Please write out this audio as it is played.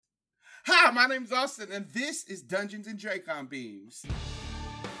Hi, my name's Austin, and this is Dungeons and Dracon Beams.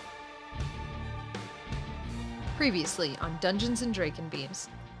 Previously on Dungeons and Dracon Beams.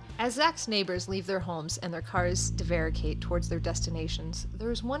 As Zach's neighbors leave their homes and their cars divaricate towards their destinations, there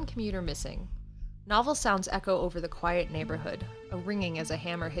is one commuter missing. Novel sounds echo over the quiet neighborhood, a ringing as a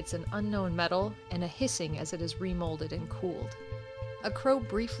hammer hits an unknown metal, and a hissing as it is remolded and cooled. A crow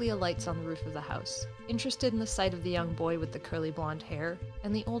briefly alights on the roof of the house, interested in the sight of the young boy with the curly blonde hair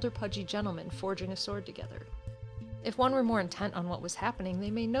and the older pudgy gentleman forging a sword together. If one were more intent on what was happening, they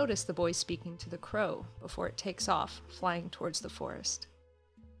may notice the boy speaking to the crow before it takes off, flying towards the forest.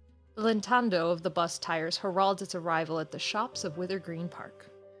 The Lintando of the bus tires heralds its arrival at the shops of Wither Green Park.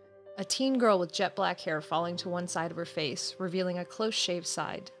 A teen girl with jet black hair falling to one side of her face, revealing a close-shaved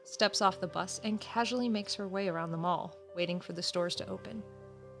side, steps off the bus and casually makes her way around the mall, waiting for the stores to open.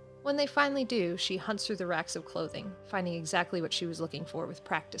 When they finally do, she hunts through the racks of clothing, finding exactly what she was looking for with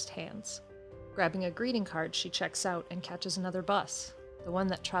practiced hands. Grabbing a greeting card, she checks out and catches another bus, the one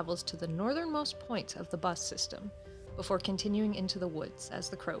that travels to the northernmost point of the bus system, before continuing into the woods as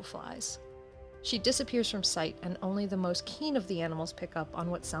the crow flies. She disappears from sight, and only the most keen of the animals pick up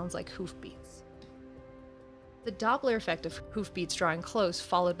on what sounds like hoofbeats. The Doppler effect of hoofbeats drawing close,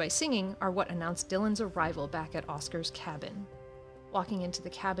 followed by singing, are what announce Dylan's arrival back at Oscar's cabin. Walking into the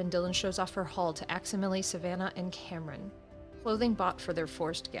cabin, Dylan shows off her haul to Aximili, Savannah, and Cameron, clothing bought for their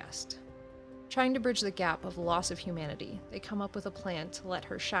forced guest. Trying to bridge the gap of loss of humanity, they come up with a plan to let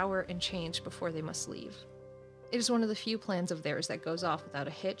her shower and change before they must leave. It is one of the few plans of theirs that goes off without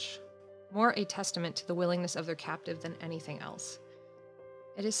a hitch, more a testament to the willingness of their captive than anything else.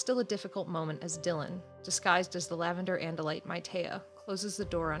 It is still a difficult moment as Dylan, disguised as the Lavender Andalite Maitea, closes the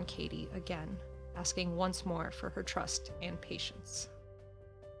door on Katie again, asking once more for her trust and patience.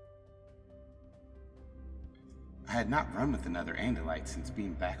 I had not run with another Andalite since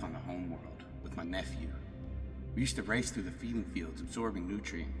being back on the homeworld with my nephew. We used to race through the feeding fields, absorbing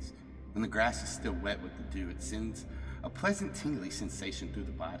nutrients. When the grass is still wet with the dew, it sends a pleasant tingly sensation through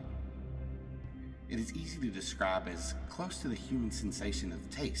the body. It is easy to describe as close to the human sensation of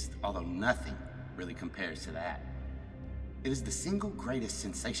taste, although nothing really compares to that. It is the single greatest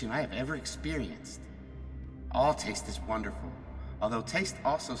sensation I have ever experienced. All taste is wonderful, although taste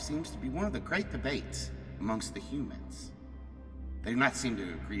also seems to be one of the great debates amongst the humans. They do not seem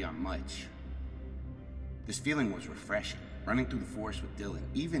to agree on much. This feeling was refreshing, running through the forest with Dylan,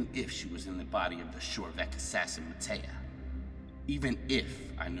 even if she was in the body of the Shorvek assassin Maitea. Even if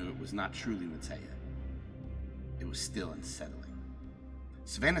I knew it was not truly Maitea. It was still unsettling.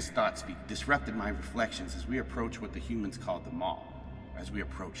 Savannah's thoughts disrupted my reflections as we approached what the humans called the mall, as we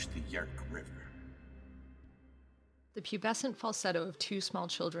approached the Yerk River. The pubescent falsetto of two small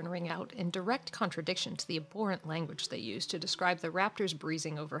children ring out in direct contradiction to the abhorrent language they use to describe the raptors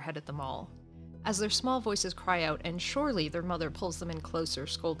breezing overhead at the mall. As their small voices cry out, and surely their mother pulls them in closer,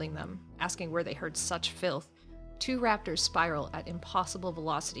 scolding them, asking where they heard such filth, two raptors spiral at impossible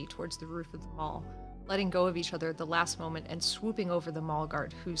velocity towards the roof of the mall, letting go of each other at the last moment and swooping over the mall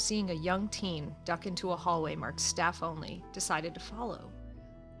guard, who, seeing a young teen duck into a hallway marked staff only, decided to follow.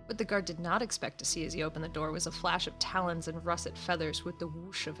 What the guard did not expect to see as he opened the door was a flash of talons and russet feathers with the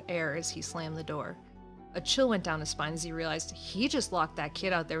whoosh of air as he slammed the door. A chill went down his spine as he realized he just locked that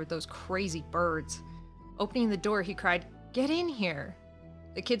kid out there with those crazy birds. Opening the door, he cried, "Get in here!"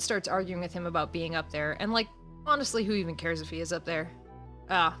 The kid starts arguing with him about being up there, and honestly, who even cares if he is up there?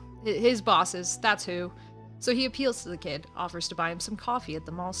 His bosses, that's who. So he appeals to the kid, offers to buy him some coffee at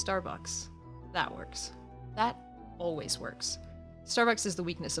the mall Starbucks. That works. That always works. Starbucks is the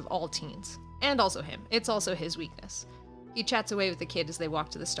weakness of all teens. And also him. It's also his weakness. He chats away with the kid as they walk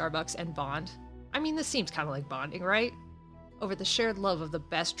to the Starbucks and bond. I mean, this seems kind of like bonding, right? Over the shared love of the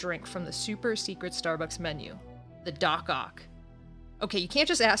best drink from the super secret Starbucks menu. The Doc Ock. Okay, you can't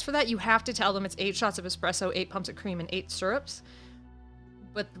just ask for that. You have to tell them it's 8 shots of espresso, 8 pumps of cream, and 8 syrups.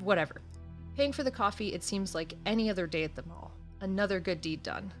 But whatever. Paying for the coffee, it seems like any other day at the mall. Another good deed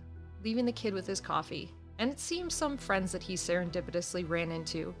done. Leaving the kid with his coffee, and it seems some friends that he serendipitously ran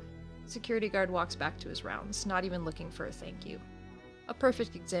into, security guard walks back to his rounds, not even looking for a thank you. A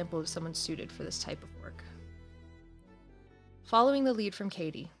perfect example of someone suited for this type of work. Following the lead from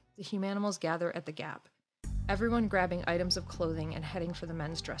Katie, the humanimals gather at the Gap, everyone grabbing items of clothing and heading for the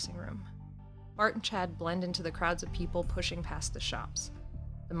men's dressing room. Bart and Chad blend into the crowds of people pushing past the shops.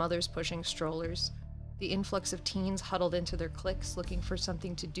 The mothers pushing strollers, the influx of teens huddled into their cliques looking for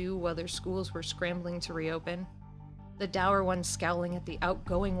something to do while their schools were scrambling to reopen, the dour ones scowling at the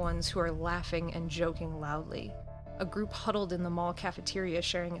outgoing ones who are laughing and joking loudly, a group huddled in the mall cafeteria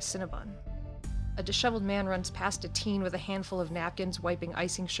sharing a Cinnabon, A disheveled man runs past a teen with a handful of napkins, wiping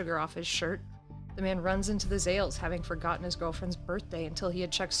icing sugar off his shirt. The man runs into the Zales, having forgotten his girlfriend's birthday until he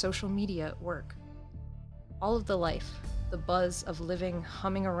had checked social media at work. All of the life, the buzz of living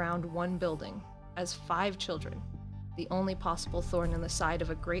humming around one building, as 5 children, the only possible thorn in the side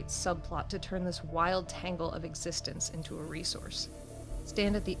of a great subplot to turn this wild tangle of existence into a resource,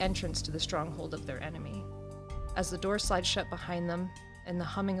 stand at the entrance to the stronghold of their enemy. As the door slides shut behind them, and the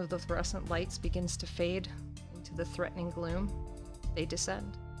humming of the fluorescent lights begins to fade into the threatening gloom, they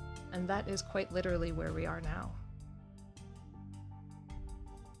descend. And that is quite literally where we are now.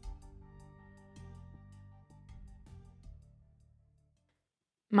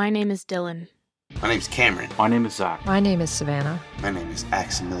 My name is Dylan. My name's Cameron. My name is Zach. My name is Savannah. My name is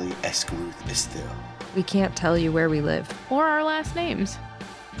Aximili Escaluth Estil. We can't tell you where we live. Or our last names.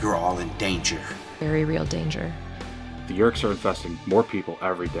 You're all in danger. Very real danger. The Yeerks are infesting more people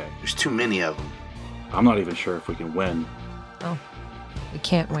every day. There's too many of them. I'm not even sure if we can win. Oh, we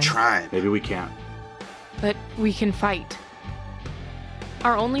can't We're win. trying. Maybe we can't. But we can fight.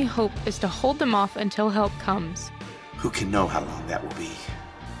 Our only hope is to hold them off until help comes. Who can know how long that will be?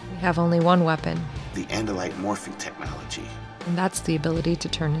 We have only one weapon, The Andalite morphing technology. and that's the ability to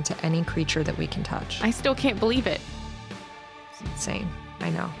turn into any creature that we can touch. I still can't believe it. It's insane. I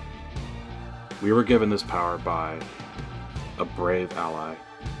know. We were given this power by a brave ally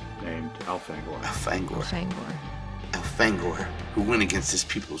named Elfangor. Elfangor. Fangor. Elfangor, who went against his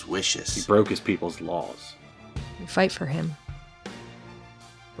people's He wishes. broke his people's laws. We fight for him.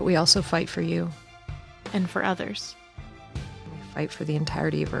 But we also fight for you. And for others. We fight for the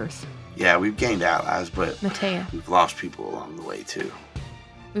entirety of Earth. Yeah, we've gained allies, but Matea, we've lost people along the way, too.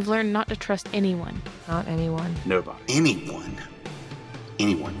 we've learned not to trust anyone. Not anyone. Nobody.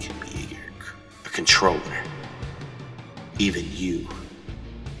 Anyone can be a Yeerk. A controller. Even you.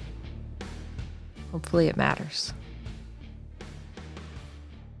 Hopefully it matters.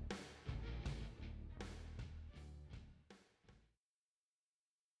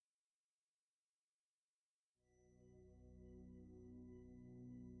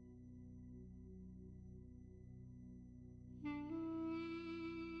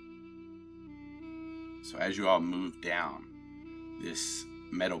 So as you all move down this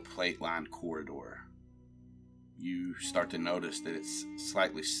metal plate-lined corridor, you start to notice that it's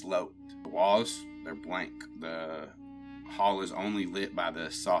slightly sloped. The walls, they're blank. The hall is only lit by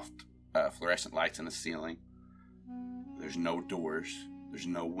the soft fluorescent lights in the ceiling. There's no doors. There's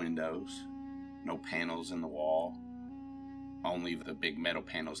no windows. No panels in the wall. Only the big metal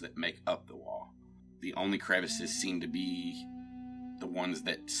panels that make up the wall. The only crevices seem to be the ones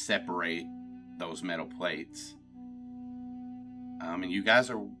that separate those metal plates. And you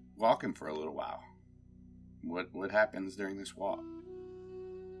guys are walking for a little while. What happens during this walk?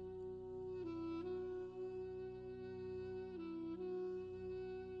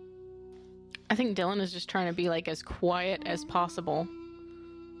 I think Dylan is just trying to be like as quiet as possible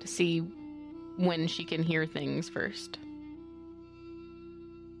to see when she can hear things first.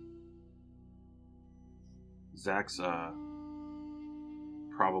 Zach's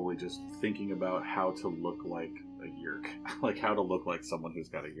probably just thinking about how to look like a Yeerk. Like how to look like someone who's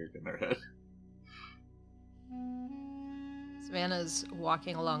got a Yeerk in their head. Savannah's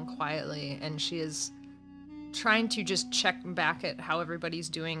walking along quietly, and she is trying to just check back at how everybody's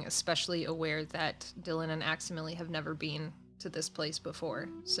doing, especially aware that Dylan and Aximili have never been to this place before.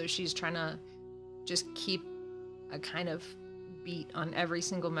 So she's trying to just keep a kind of beat on every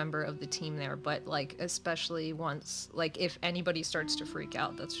single member of the team there, but like especially once, like if anybody starts to freak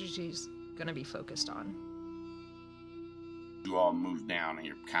out, that's what she's gonna be focused on. You all move down and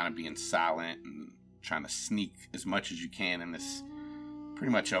you're kind of being silent and trying to sneak as much as you can in this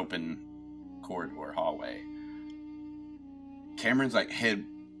pretty much open corridor hallway. Cameron's like head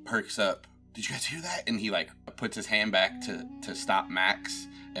perks up. Did you guys hear that? And he like puts his hand back to stop Max,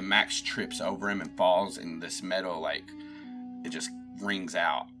 and Max trips over him and falls, and this metal like it just rings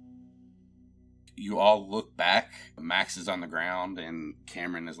out. You all look back. Max is on the ground and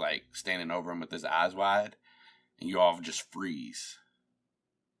Cameron is like standing over him with his eyes wide, and you all just freeze.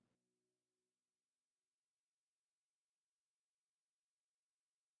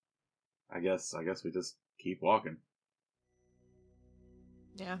 I guess we just keep walking.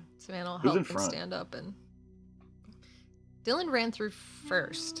 Yeah, Savannah will Who's help in and front? stand up, and Dylan ran through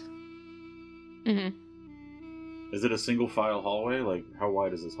first. Mm-hmm. Is it a single file hallway? Like, how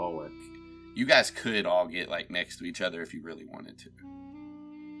wide is this hallway? You guys could all get like next to each other if you really wanted to.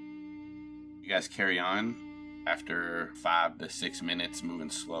 You guys carry on. After 5 to 6 minutes, moving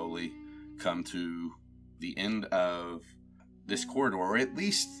slowly, come to the end of this corridor, or at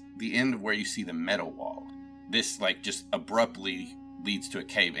least the end of where you see the metal wall. This, like, just abruptly leads to a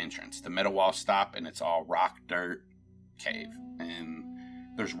cave entrance. The metal walls stop, and it's all rock, dirt, cave. And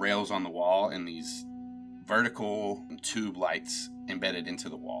there's rails on the wall and these vertical tube lights embedded into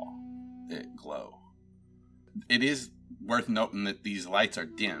the wall that glow. It is worth noting that these lights are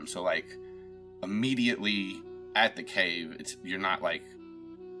dim, so, like, immediately at the cave, you're not, like,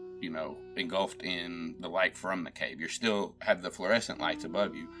 you know, engulfed in the light from the cave. You still have the fluorescent lights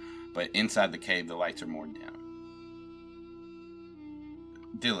above you, but inside the cave, the lights are more dim.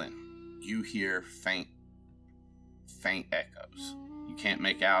 Dylan, you hear faint echoes. You can't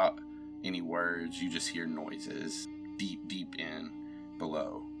make out any words. You just hear noises deep in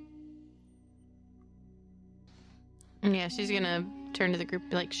below. Yeah, she's gonna turn to the group and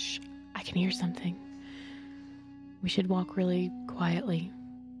be like, shh, I can hear something. We should walk really quietly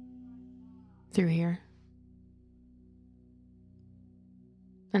through here.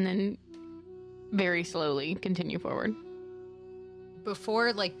 And then very slowly continue forward.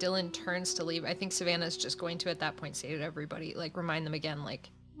 Before, like, Dylan turns to leave, I think Savannah's just going to, at that point, say to everybody, like, remind them again,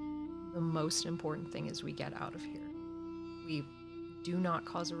 like, the most important thing is we get out of here. We do not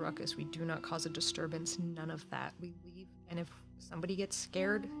cause a ruckus. We do not cause a disturbance. None of that. We leave, and if somebody gets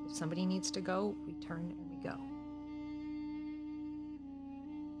scared, if somebody needs to go, we turn and we go.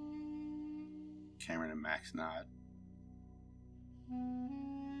 Cameron and Max nod.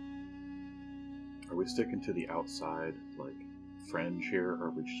 Are we sticking to the outside, like, fringe here, or are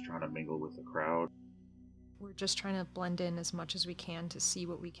we just trying to mingle with the crowd? We're just trying to blend in as much as we can to see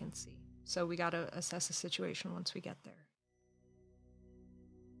what we can see. So we gotta assess the situation once we get there.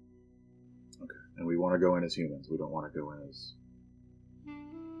 Okay. And we want to go in as humans. We don't want to go in as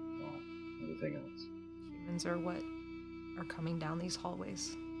anything else. Humans are what are coming down these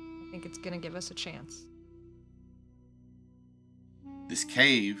hallways. I think it's gonna give us a chance. This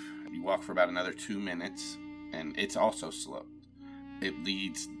cave, you walk for about another 2 minutes, and it's also sloped. It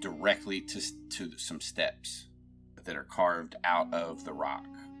leads directly to some steps that are carved out of the rock.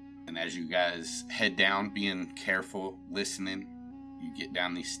 And as you guys head down, being careful, listening, you get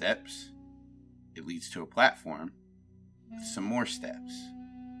down these steps. It leads to a platform with some more steps.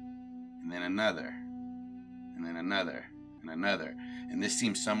 And then another. And then another. And another. And this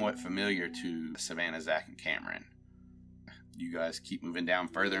seems somewhat familiar to Savannah, Zach, and Cameron. You guys keep moving down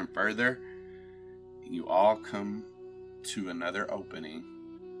further and further. And you all come to another opening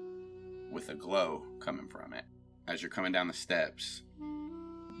with a glow coming from it. As you're coming down the steps,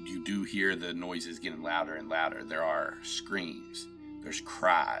 you do hear the noises getting louder and louder. There are screams, there's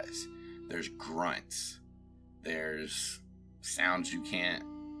cries, there's grunts, there's sounds you can't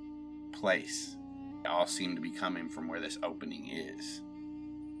place. They all seem to be coming from where this opening is.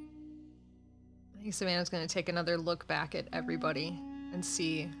 I think Savannah's going to take another look back at everybody and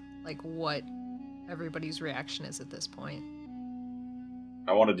see, like, what everybody's reaction is at this point.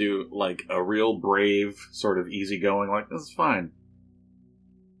 I want to do, like, a real brave, sort of easygoing, like, this is fine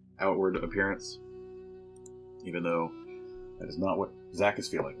outward appearance. Even though that is not what Zach is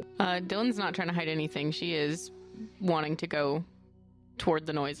feeling. Dylan's not trying to hide anything. She is wanting to go toward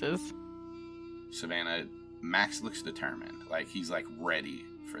the noises. Savannah, Max looks determined, like he's, like, ready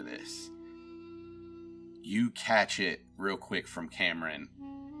for this. You catch it real quick from Cameron,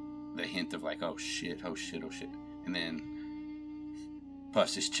 the hint of, like, oh shit, oh shit, oh shit. And then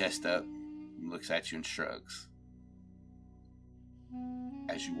puffs his chest up, looks at you and shrugs.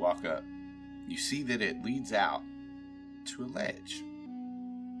 As you walk up, you see that it leads out to a ledge.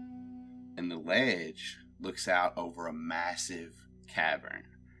 And the ledge looks out over a massive cavern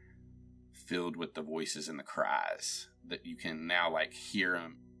filled with the voices and the cries that you can now, like, hear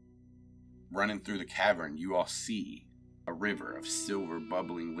them. Running through the cavern, you all see a river of silver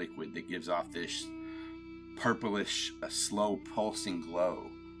bubbling liquid that gives off this purplish, a slow pulsing glow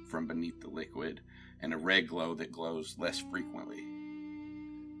from beneath the liquid, and a red glow that glows less frequently.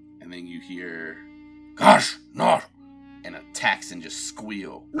 And then you hear, "Gosh, no!" and a Taxon just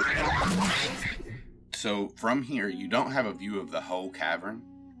squeal. So from here, you don't have a view of the whole cavern,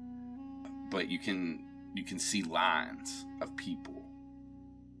 but you can see lines of people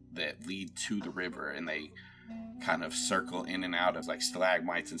that lead to the river, and they kind of circle in and out of, like,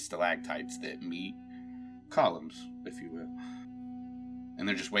 stalagmites and stalactites that meet, columns, if you will. And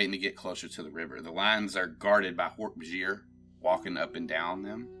they're just waiting to get closer to the river. The lines are guarded by Hork-Bajir walking up and down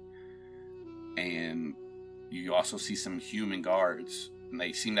them. And you also see some human guards, and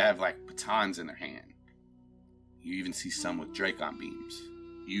they seem to have, like, batons in their hand. You even see some with Dracon beams.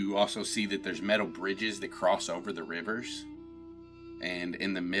 You also see that there's metal bridges that cross over the rivers. And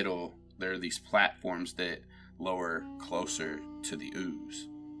in the middle, there are these platforms that lower closer to the ooze.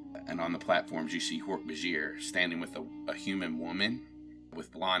 And on the platforms, you see Hork-Bajir standing with a human woman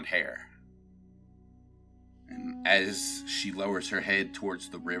with blonde hair. And as she lowers her head towards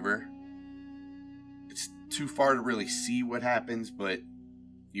the river, it's too far to really see what happens, but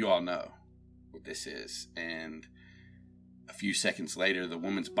you all know what this is. And a few seconds later, the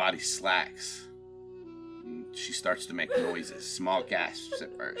woman's body slacks. And she starts to make noises, small gasps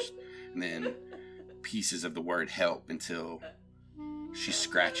at first, and then pieces of the word help until she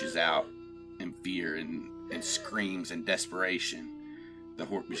scratches out in fear and screams in desperation. The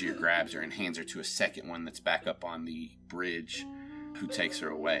Hork-Bajir grabs her and hands her to a second one that's back up on the bridge, who takes her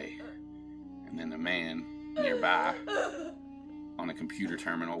away. And then the man nearby on a computer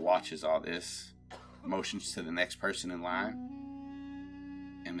terminal watches all this, motions to the next person in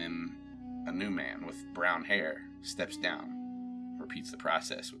line, and then a new man with brown hair steps down, repeats the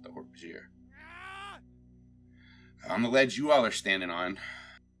process with the Hork-Bajir. On the ledge you all are standing on,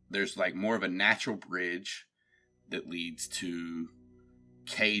 there's like more of a natural bridge that leads to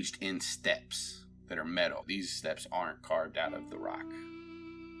caged in steps that are metal. These steps aren't carved out of the rock,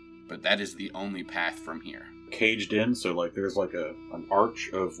 but that is the only path from here. Caged in, so like there's like an arch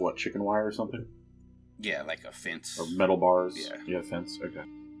of what, chicken wire or something? Yeah, like a fence. Or metal bars? Yeah, fence, okay.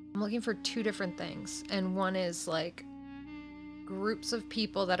 I'm looking for two different things, and one is like groups of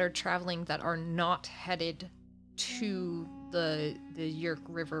people that are traveling that are not headed to the Yerk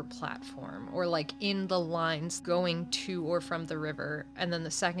River platform, or like in the lines going to or from the river. And then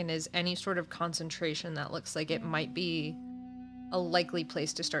the second is any sort of concentration that looks like it might be a likely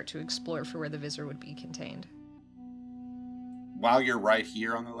place to start to explore for where the Visser would be contained. While you're right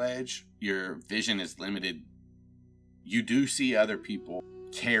here on the ledge, your vision is limited. You do see other people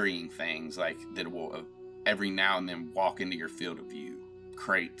carrying things like that will every now and then walk into your field of view.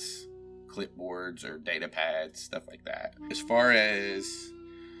 Crates, clipboards, or data pads, stuff like that. As far as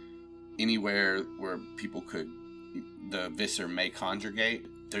anywhere where people could, the Visser may congregate,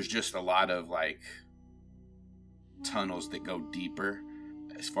 there's just a lot of like tunnels that go deeper.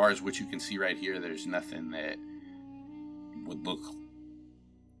 As far as what you can see right here, there's nothing that would look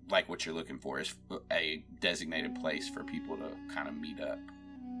like what you're looking for is a designated place for people to kind of meet up.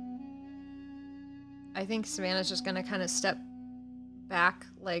 I think Savannah's just gonna kind of step back,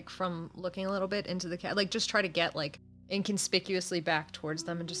 like from looking a little bit into the cat, like just try to get like inconspicuously back towards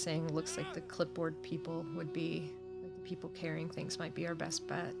them and just saying, looks like the clipboard people would be, like the people carrying things might be our best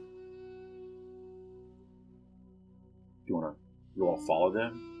bet. You all follow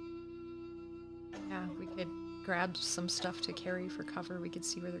them? Yeah, we could grab some stuff to carry for cover. We could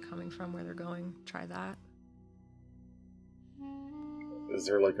see where they're coming from, where they're going. Try that. Is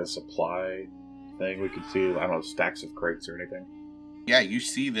there like a supply thing we could see? I don't know, stacks of crates or anything? Yeah, you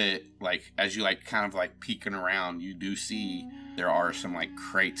see that, like, as you, like, kind of, like, peeking around, you do see there are some, like,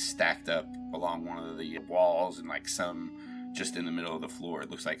 crates stacked up along one of the walls and, like, some just in the middle of the floor. It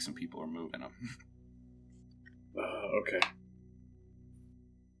looks like some people are moving them. Okay.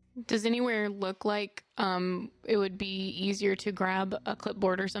 Does anywhere look like it would be easier to grab a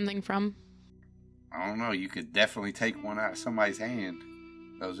clipboard or something from? I don't know. You could definitely take one out of somebody's hand.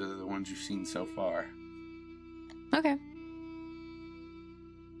 Those are the ones you've seen so far. Okay.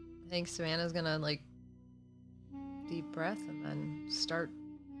 I think Savannah's gonna, like, deep breath and then start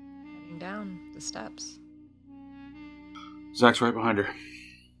heading down the steps. Zach's right behind her.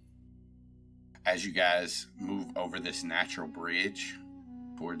 As you guys move over this natural bridge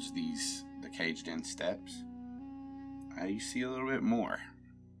towards the caged-in steps, you see a little bit more.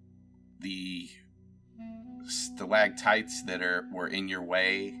 The stalactites that were in your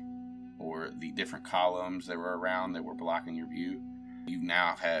way, or the different columns that were around that were blocking your view, you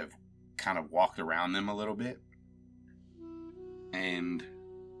now have kind of walked around them a little bit, and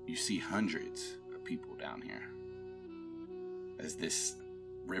you see hundreds of people down here as this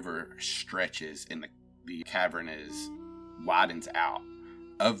river stretches and the cavern widens out.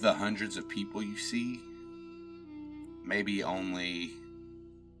 Of the hundreds of people you see, maybe only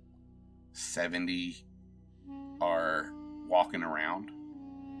 70 are walking around.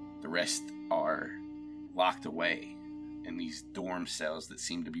 The rest are locked away in these dorm cells that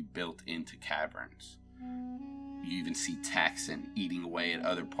seem to be built into caverns. You even see Taxon eating away at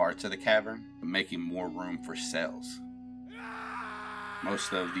other parts of the cavern, making more room for cells.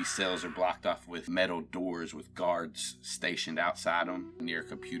 Most of these cells are blocked off with metal doors with guards stationed outside them near a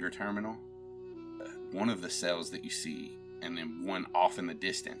computer terminal. One of the cells that you see, and then one off in the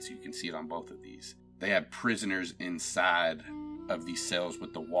distance, you can see it on both of these, they have prisoners inside of these cells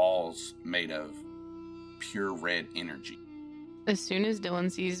with the walls made of pure red energy. As soon as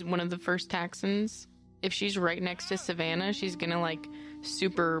Dylan sees one of the first Taxons, if she's right next to Savannah, she's gonna like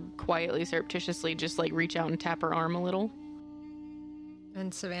super quietly, surreptitiously just like reach out and tap her arm a little.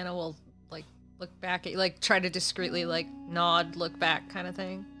 And Savannah will like look back at you, like try to discreetly like nod, look back kind of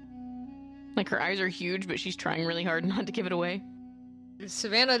thing. Like her eyes are huge, but she's trying really hard not to give it away.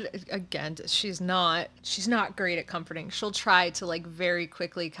 Savannah, again, she's not great at comforting. She'll try to like very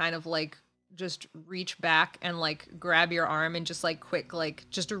quickly kind of like just reach back and like grab your arm and just like quick, like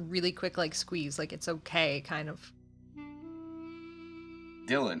just a really quick like squeeze, like it's okay kind of.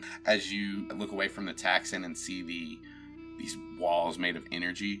 Dylan, as you look away from the Taxxon and see these walls made of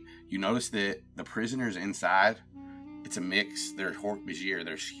energy, you notice that the prisoners inside, it's a mix. There's Hork-Bajir,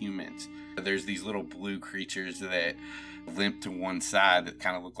 there's humans. There's these little blue creatures that limp to one side that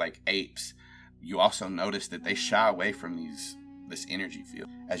kind of look like apes. You also notice that they shy away from this energy field.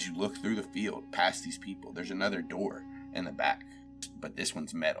 As you look through the field past these people, there's another door in the back, but this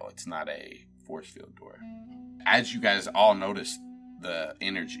one's metal. It's not a force field door. As you guys all notice the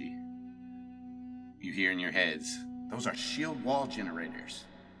energy, you hear in your heads, those are shield wall generators.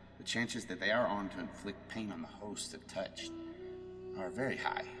 The chances that they are armed to inflict pain on the host if touched are very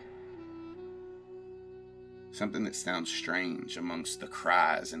high. Something that sounds strange amongst the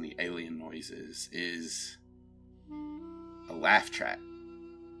cries and the alien noises is a laugh track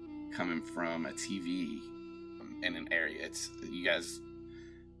coming from a TV in an area. You guys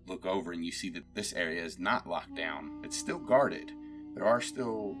look over and you see that this area is not locked down. It's still guarded. There are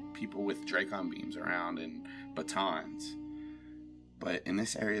still people with Dracon beams around and batons. But in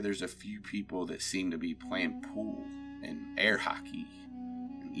this area, there's a few people that seem to be playing pool and air hockey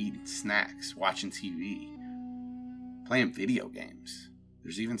and eating snacks, watching TV, playing video games.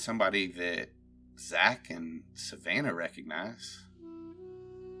 There's even somebody that Zach and Savannah recognize,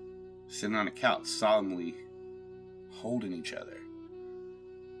 sitting on a couch, solemnly holding each other.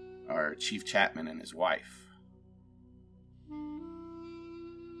 Are Chief Chapman and his wife.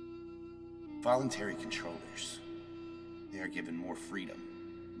 Voluntary controllers. They are given more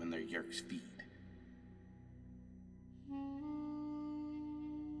freedom when their yerks feed.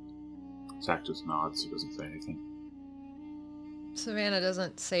 Zach just nods. He doesn't say anything. Savannah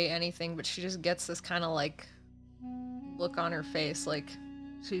doesn't say anything, but she just gets this kind of like look on her face, like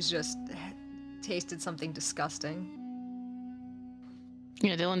she's just tasted something disgusting.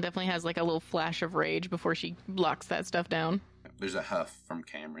 Yeah, Dylan definitely has like a little flash of rage before she locks that stuff down. There's a huff from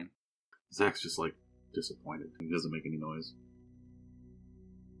Cameron. Zach's just like disappointed. He doesn't make any noise.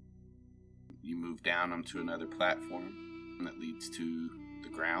 You move down onto another platform that leads to the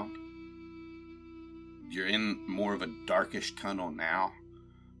ground. You're in more of a darkish tunnel now,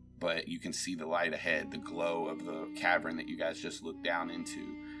 but you can see the light ahead. The glow of the cavern that you guys just looked down into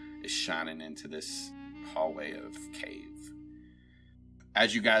is shining into this hallway of cave.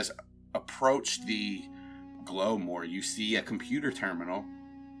 As you guys approach the glow more, you see a computer terminal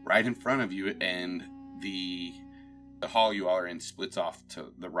right in front of you, and the hall you all are in splits off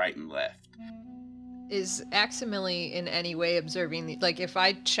to the right and left. Is Aximili in any way observing like if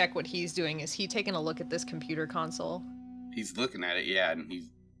I check what he's doing, is he taking a look at this computer console? He's looking at it, yeah, and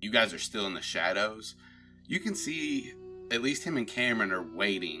you guys are still in the shadows. You can see at least him and Cameron are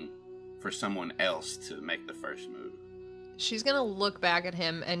waiting for someone else to make the first move. She's gonna look back at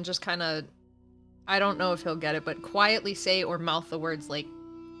him and just kind of, I don't know if he'll get it, but quietly say or mouth the words like,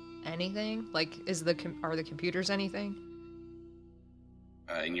 anything? Like, are the computers anything?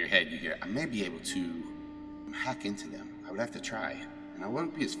 In your head, you hear, I may be able to hack into them. I would have to try. And I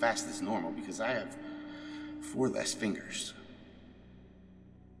won't be as fast as normal because I have 4 less fingers.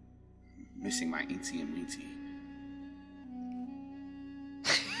 Missing my eensy and weensy.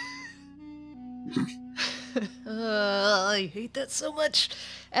 I hate that so much.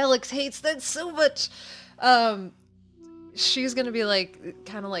 Alex hates that so much. She's gonna be like,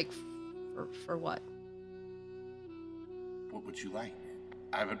 kind of like, for what? What would you like?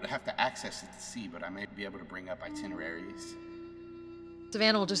 I would have to access it to see, but I may be able to bring up itineraries.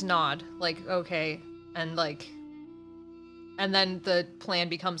 Savannah will just nod, like, okay, and then the plan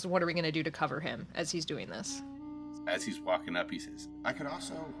becomes, what are we gonna do to cover him as he's doing this? As he's walking up, he says, I could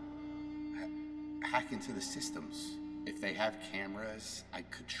also hack into the systems. If they have cameras, I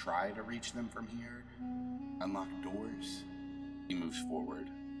could try to reach them from here. Unlock doors. He moves forward.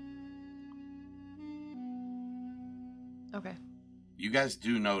 Okay. You guys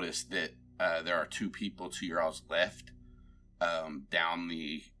do notice that there are 2 people to your all's left, down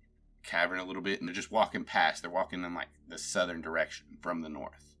the cavern a little bit, and they're just walking past. They're walking in like the southern direction from the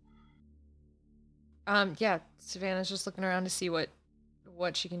north. Yeah, Savannah's just looking around to see what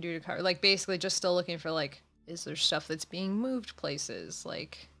she can do to cover. Like, basically just still looking for, like, is there stuff that's being moved places?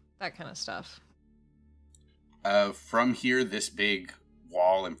 Like, that kind of stuff. From here, this big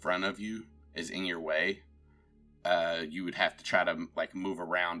wall in front of you is in your way. You would have to try to like move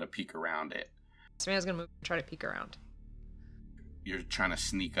around to peek around it. Savannah's gonna move, try to peek around. You're trying to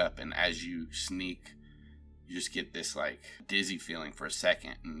sneak up, and as you sneak, you just get this like dizzy feeling for a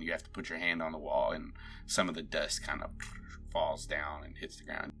second, and you have to put your hand on the wall, and some of the dust kind of falls down and hits the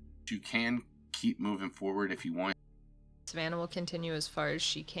ground. You can keep moving forward if you want. Savannah will continue as far as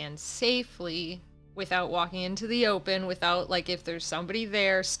she can safely without walking into the open, without, like, if there's somebody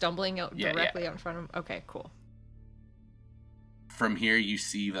there stumbling out directly out in front of them. Okay, cool. From here, you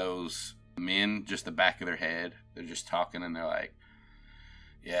see those men, just the back of their head. They're just talking, and they're like,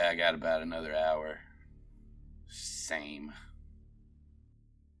 yeah, I got about another hour. Same.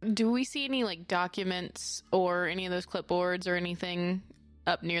 Do we see any, like, documents or any of those clipboards or anything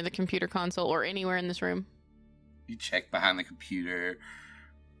up near the computer console or anywhere in this room? You check behind the computer,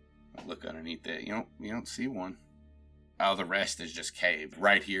 look underneath it. You don't see one. All the rest is just cave.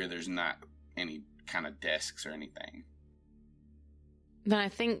 Right here, there's not any kind of desks or anything. Then I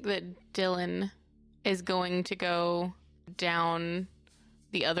think that Dylan is going to go down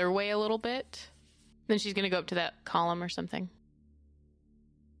the other way a little bit. Then she's going to go up to that column or something.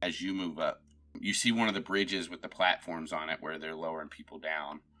 As you move up, you see one of the bridges with the platforms on it where they're lowering people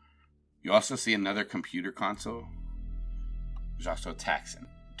down. You also see another computer console. There's also a Taxon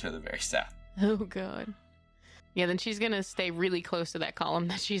to the very south. Oh, God. Yeah, then she's going to stay really close to that column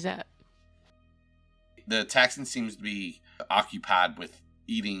that she's at. The Taxon seems to be occupied with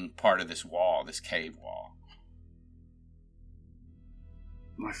eating part of this wall, this cave wall.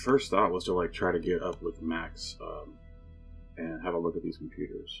 My first thought was to like try to get up with Max and have a look at these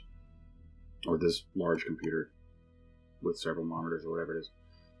computers, or this large computer with several monitors or whatever it is.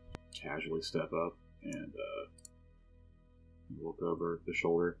 Casually step up and look over the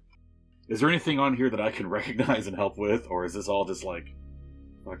shoulder. Is there anything on here that I can recognize and help with, or is this all just like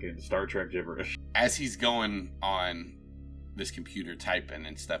fucking Star Trek gibberish? As he's going on this computer typing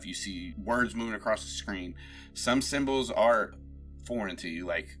and stuff, you see words moving across the screen. Some symbols are foreign to you,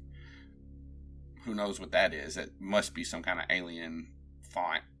 like who knows what that is. It must be some kind of alien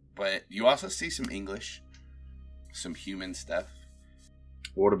font. But you also see some English, some human stuff.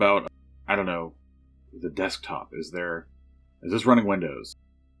 What about, I don't know, the desktop? Is this running Windows?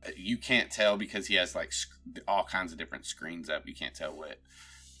 You can't tell because he has like all kinds of different screens up. You can't tell what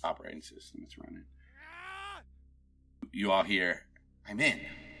operating system it's running. You all hear, I'm in.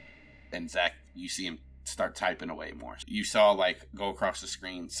 And Zach, you see him start typing away more. You saw like go across the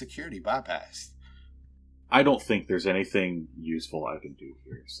screen, security bypassed. I don't think there's anything useful I can do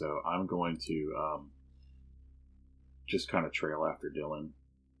here, so I'm going to just kind of trail after Dylan.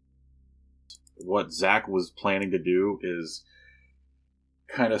 What Zach was planning to do is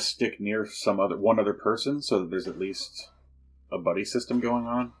kind of stick near one other person so that there's at least a buddy system going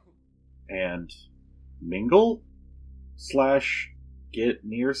on, and mingle / get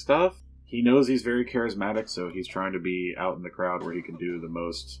near stuff. He knows he's very charismatic, so he's trying to be out in the crowd where he can do the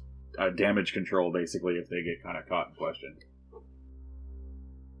most damage control, basically, if they get kind of caught in question.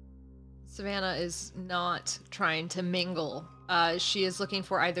 Savannah is not trying to mingle. She is looking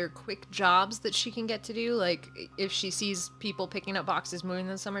for either quick jobs that she can get to do, like if she sees people picking up boxes moving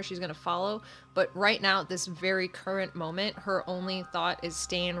them somewhere, she's going to follow. But right now, at this very current moment, her only thought is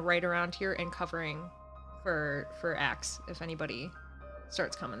staying right around here and covering for Axe if anybody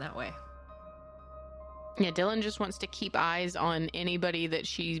starts coming that way. Yeah, Dylan just wants to keep eyes on anybody that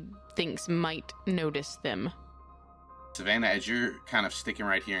she thinks might notice them. Savannah, as you're kind of sticking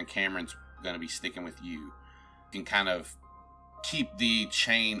right here and Cameron's going to be sticking with you, you can kind of keep the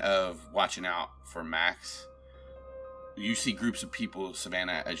chain of watching out for Max. You see groups of people,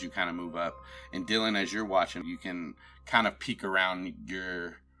 Savannah, as you kind of move up. And Dylan, as you're watching, you can kind of peek around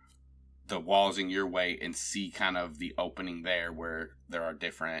the walls in your way and see kind of the opening there where there are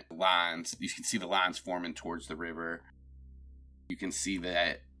different lines. You can see the lines forming towards the river. You can see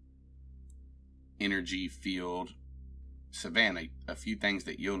that energy field. Savannah, a few things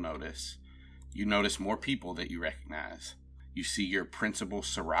that you'll notice. You notice more people that you recognize. You see your principal,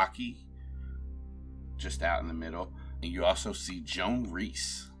 Saraki, just out in the middle. And you also see Joan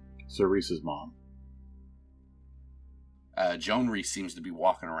Reese. So Reese's mom. Joan Reese seems to be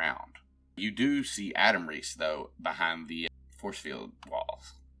walking around. You do see Adam Reese, though, behind the force field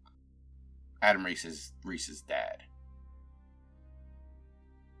walls. Adam Reese is Reese's dad.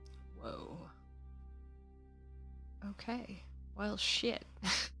 Whoa. Okay. Well, shit.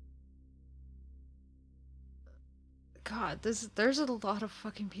 God, there's a lot of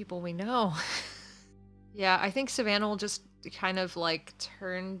fucking people we know. Yeah, I think Savannah will just kind of, like,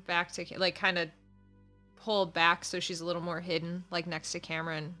 turn back to, like, kind of pull back so she's a little more hidden, like next to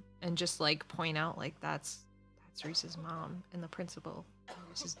Cameron, and just like point out like that's Reese's mom and the principal,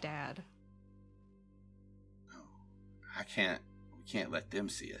 Reese's dad. No, we can't let them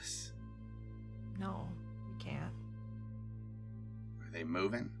see us. No, we can't. Are they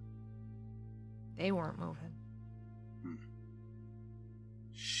moving? They weren't moving.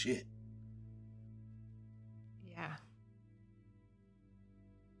 Shit. Yeah.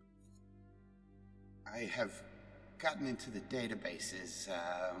 I have gotten into the databases,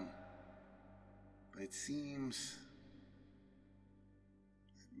 but it seems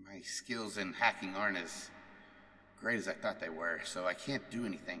my skills in hacking aren't as great as I thought they were, so I can't do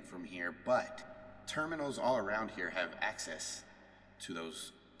anything from here, but terminals all around here have access to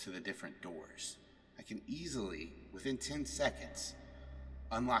the different doors. I can easily, within 10 seconds,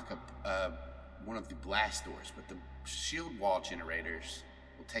 unlock one of the blast doors, but the shield wall generators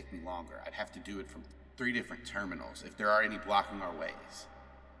will take me longer. I'd have to do it from 3 different terminals if there are any blocking our ways.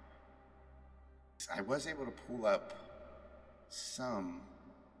 I was able to pull up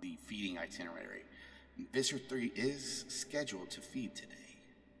the feeding itinerary. Visser 3 is scheduled to feed today.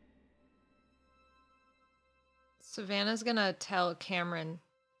 Savannah's gonna tell Cameron,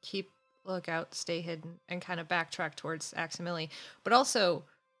 keep lookout, stay hidden, and kind of backtrack towards Aximili. But also,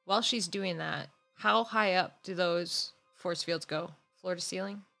 while she's doing that, how high up do those force fields go? Floor to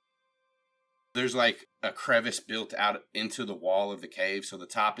ceiling? There's like a crevice built out into the wall of the cave. So the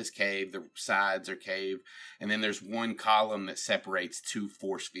top is cave, the sides are cave, and then there's one column that separates 2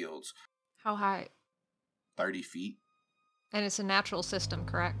 force fields. How high? 30 feet. And it's a natural system,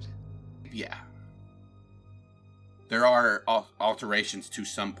 correct? Yeah. There are alterations to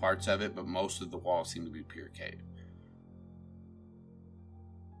some parts of it, but most of the walls seem to be pure cave.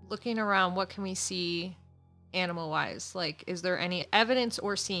 Looking around, what can we see animal-wise? Like, is there any evidence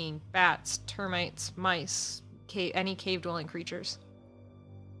or seeing bats, termites, mice, any cave-dwelling creatures?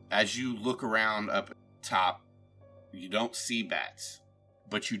 As you look around up top, you don't see bats,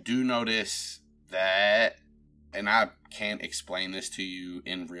 but you do notice that, and I can't explain this to you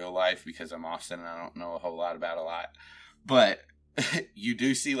in real life because I'm Austin and I don't know a whole lot about a lot, but you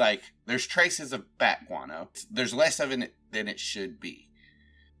do see, like, there's traces of bat guano. There's less of it than it should be.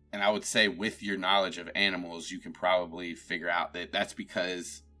 And I would say with your knowledge of animals, you can probably figure out that that's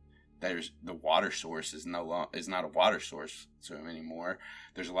because the water source is not a water source to them anymore.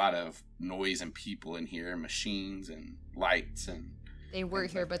 There's a lot of noise and people in here, machines and lights and they were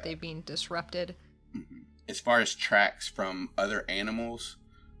here, like but that. they've been disrupted. Mm-hmm. As far as tracks from other animals,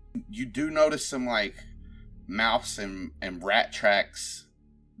 you do notice some like mouse and rat tracks.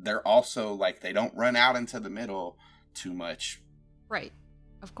 They're also like they don't run out into the middle too much. Right.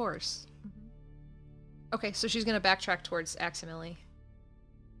 Of course. Mm-hmm. Okay, so she's going to backtrack towards Aximili.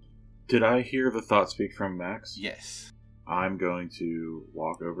 Did I hear the thought speak from Max? Yes. I'm going to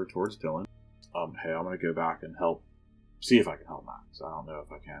walk over towards Dylan. Hey, I'm going to go back and help. See if I can help Max. I don't know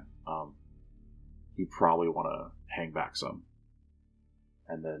if I can. You probably want to hang back some.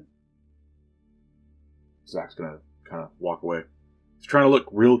 And then Zach's going to kind of walk away. He's trying to look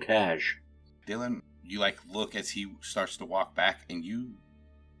real cash. Dylan, you like look as he starts to walk back and you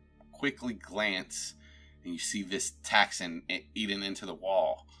quickly glance and you see this taxon eating into the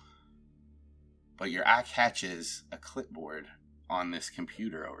wall. But your eye catches a clipboard on this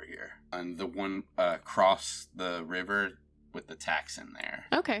computer over here. And the one across the river with the taxon there.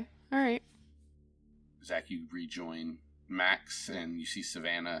 Okay, all right. Zach, you rejoin Max and you see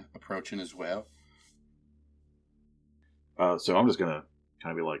Savannah approaching as well. So I'm just going to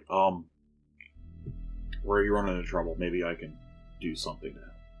kind of be like, where are you running into trouble? Maybe I can do something to help.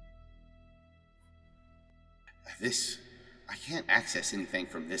 I can't access anything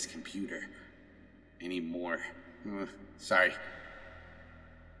from this computer anymore. Sorry.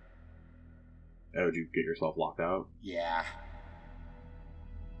 Oh, did you get yourself locked out? Yeah.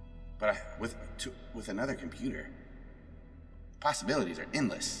 But with another computer, possibilities are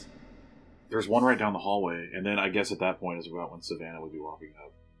endless. There's one right down the hallway, and then I guess at that point is about when Savannah would be walking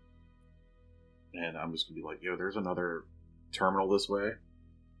up. And I'm just going to be like, yo, there's another terminal this way.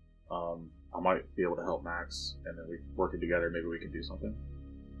 I might be able to help Max, and then we working together, maybe we can do something.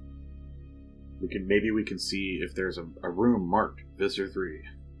 Maybe we can see if there's a room marked Visser 3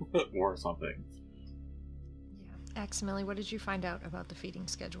 or something. Yeah. Aximili, what did you find out about the feeding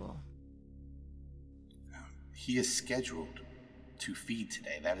schedule? He is scheduled to feed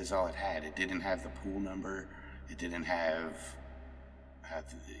today. That is all it had. It didn't have the pool number. It didn't have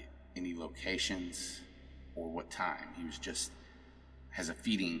any locations or what time. He was just has a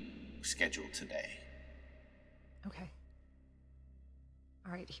feeding schedule today. Okay.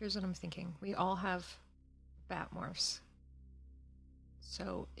 All right, here's what I'm thinking. We all have bat morphs.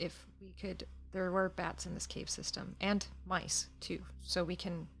 So if we could, there were bats in this cave system, and mice too, so we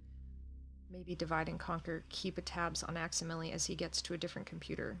can maybe divide and conquer, keep a tabs on Aximili as he gets to a different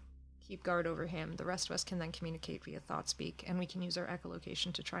computer, keep guard over him. The rest of us can then communicate via ThoughtSpeak, and we can use our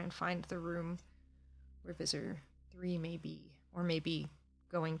echolocation to try and find the room where Visitor 3 may be, or may be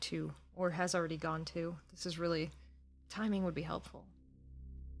going to, or has already gone to. This is really, timing would be helpful.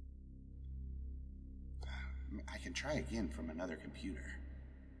 I can try again from another computer.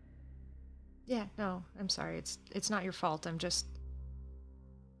 Yeah, no, I'm sorry. It's not your fault. I'm just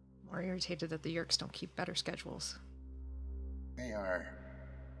more irritated that the Yeerks don't keep better schedules. They are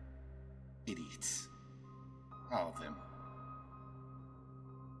idiots. All of them.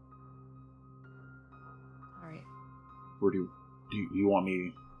 Alright. Where do you want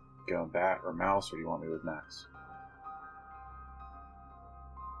me going bat or mouse, or do you want me with Max?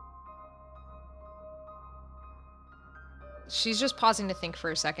 She's just pausing to think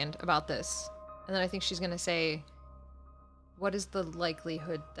for a second about this. And then I think she's going to say, what is the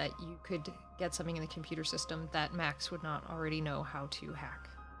likelihood that you could get something in the computer system that Max would not already know how to hack?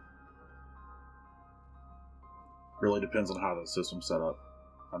 Really depends on how the system's set up.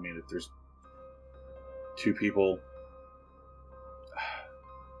 I mean, if there's two people,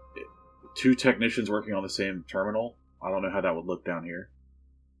 two technicians working on the same terminal, I don't know how that would look down here.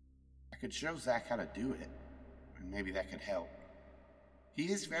 I could show Zach how to do it, and maybe that could help.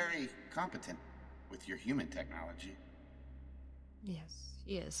 He is very competent with your human technology. Yes,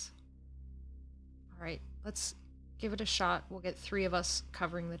 he is. Alright, let's give it a shot. We'll get 3 of us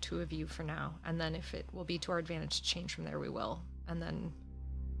covering the 2 of you for now, and then if it will be to our advantage to change from there, we will. And then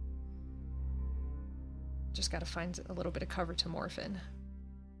just gotta find a little bit of cover to morph in.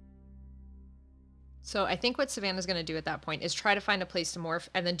 So I think what Savannah's gonna do at that point is try to find a place to morph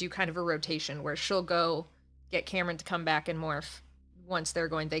and then do kind of a rotation where she'll go get Cameron to come back and morph. Once they're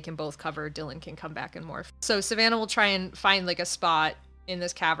going, they can both cover. Dylan can come back and morph. So Savannah will try and find like a spot in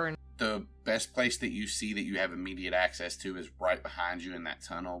this cavern. The best place that you see that you have immediate access to is right behind you in that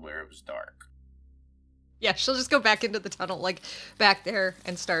tunnel where it was dark. Yeah, she'll just go back into the tunnel, like back there,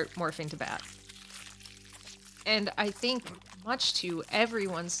 and start morphing to bat. And I think, much to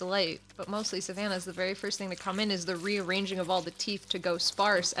everyone's delight, but mostly Savannah's, the very first thing to come in is the rearranging of all the teeth to go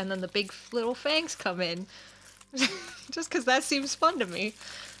sparse, and then the big little fangs come in. Just because that seems fun to me.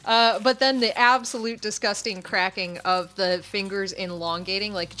 But then the absolute disgusting cracking of the fingers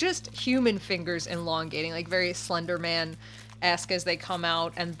elongating, like just human fingers elongating, like very Slender Man-esque as they come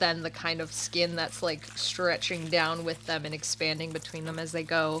out, and then the kind of skin that's like stretching down with them and expanding between them as they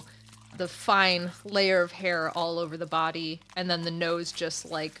go. The fine layer of hair all over the body, and then the nose just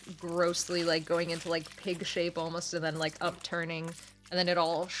like grossly like going into like pig shape almost, and then like upturning, and then it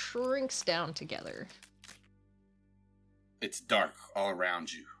all shrinks down together. It's dark all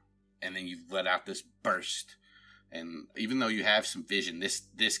around you, and then you let out this burst, and even though you have some vision,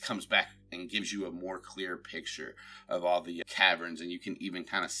 this comes back and gives you a more clear picture of all the caverns, and you can even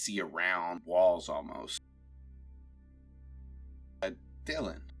kind of see around walls almost.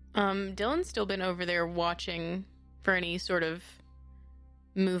 Dylan. Dylan's still been over there watching for any sort of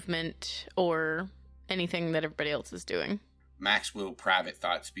movement or anything that everybody else is doing. Max will private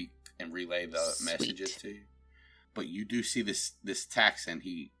ThoughtSpeak and relay the Sweet. messages to you. But you do see this Taxxon.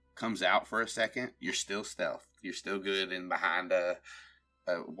 He comes out for a second. You're still stealth. You're still good and behind a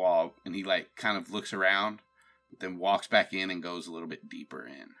wall. And he like kind of looks around, but then walks back in and goes a little bit deeper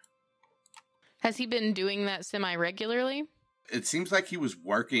in. Has he been doing that semi-regularly? It seems like he was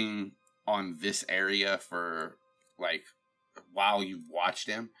working on this area for like while you've watched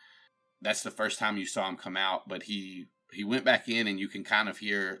him. That's the first time you saw him come out, but he went back in and you can kind of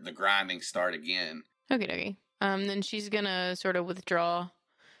hear the grinding start again. Okay. Then she's gonna sort of withdraw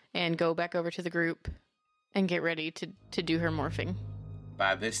and go back over to the group and get ready to do her morphing.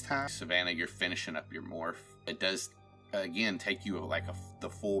 By this time, Savannah, you're finishing up your morph. It does, again, take you like the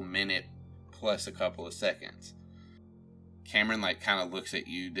full minute plus a couple of seconds. Cameron like kind of looks at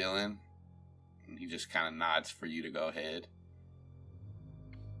you, Dylan, and he just kind of nods for you to go ahead.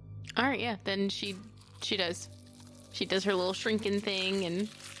 All right, yeah. Then she does. She does her little shrinking thing and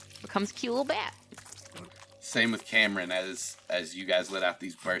becomes a cute little bat. Same with Cameron, as you guys let out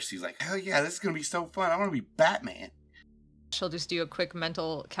these bursts, he's like, hell yeah, this is going to be so fun. I want to be Batman. She'll just do a quick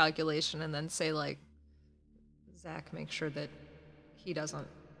mental calculation and then say, like, Zach, make sure that he doesn't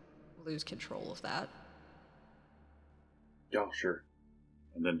lose control of that. Yeah, sure.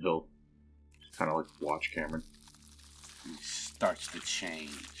 And then he'll kind of like watch Cameron. He starts to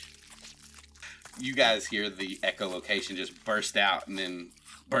change. You guys hear the echolocation just burst out and then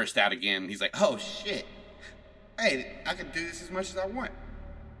burst out again. He's like, oh shit. Hey, I can do this as much as I want.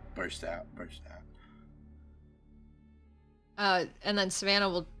 Burst out. And then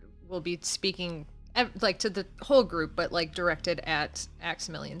Savannah will be speaking like to the whole group, but like directed at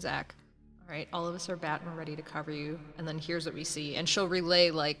Aximilian Zach. All right, all of us are bat and we're ready to cover you. And then here's what we see, and she'll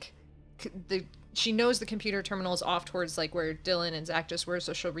relay like she knows the computer terminal is off towards like where Dylan and Zach just were,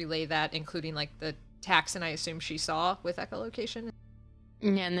 so she'll relay that, including like the Taxon I assume she saw with echolocation.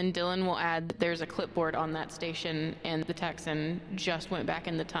 Yeah, and then Dylan will add that there's a clipboard on that station, and the Texan just went back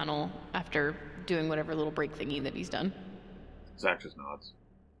in the tunnel after doing whatever little break thingy that he's done. Zach just nods.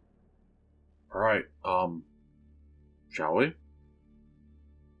 Alright, shall we?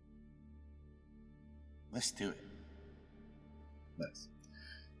 Let's do it. Nice.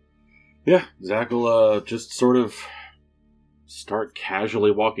 Yeah, Zach will just sort of start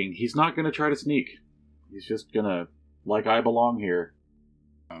casually walking. He's not going to try to sneak. He's just going to, like I belong here.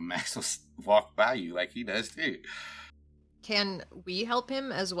 Max will walk by you like he does too. Can we help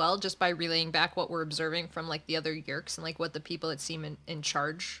him as well, just by relaying back what we're observing from like the other Yeerks and like what the people that seem in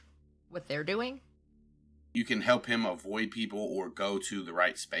charge, what they're doing? You can help him avoid people or go to the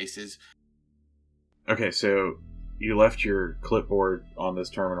right spaces. Okay, so you left your clipboard on this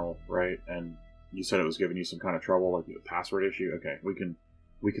terminal, right? And you said it was giving you some kind of trouble, like a password issue. Okay,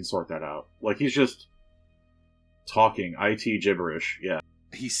 we can sort that out. Like he's just talking IT gibberish. Yeah.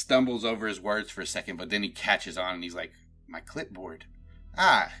 He stumbles over his words for a second, but then he catches on and he's like, my clipboard.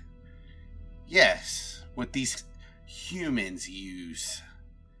 Ah, yes, what these humans use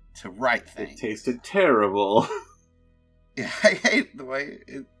to write things. It tasted terrible. Yeah, I hate the way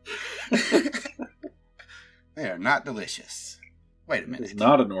it... They are not delicious. Wait a minute. It's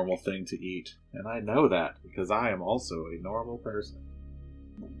not a normal thing to eat, and I know that because I am also a normal person.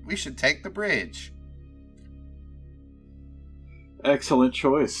 We should take the bridge. Excellent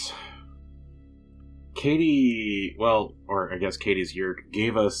choice. Katie, well, or I guess Katie's year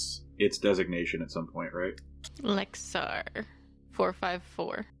gave us its designation at some point, right? Lexar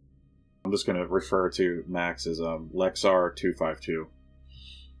 454. I'm just going to refer to Max as Lexar 252. I'm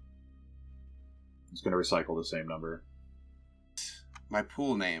just going to recycle the same number. My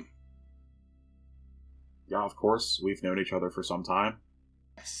pool name. Yeah, of course. We've known each other for some time.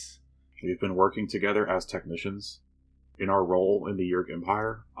 Yes. We've been working together as technicians in our role in the Yeerk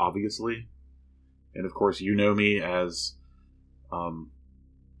Empire, obviously. And of course, you know me as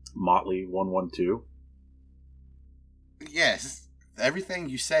Motley 112. Yes, everything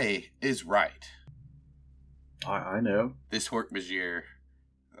you say is right. I know. This Hork-Bajir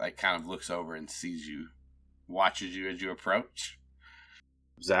like kind of looks over and sees you, watches you as you approach.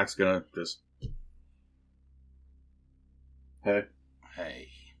 Zach's gonna just... Hey.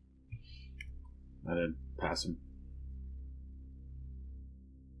 And then pass him.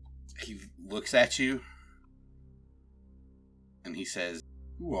 He looks at you and he says,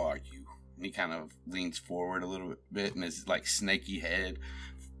 who are you? And he kind of leans forward a little bit and his like snaky head.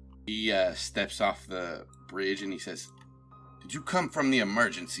 He steps off the bridge and he says, did you come from the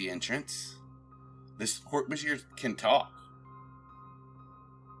emergency entrance? This Hork-Bajir can talk.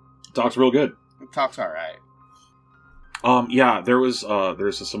 Talks real good. It talks alright. Yeah, there's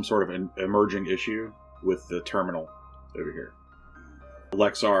some sort of emerging issue with the terminal over here.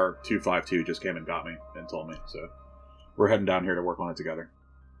 Lexar 252 just came and got me and told me, so we're heading down here to work on it together.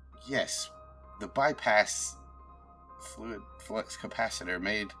 Yes, the bypass fluid flux capacitor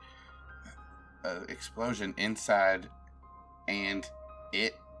made an explosion inside and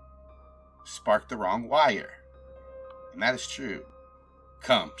it sparked the wrong wire. And that is true.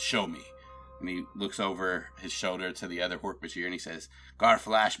 Come, show me. And he looks over his shoulder to the other Hork-Bajir and he says, Gar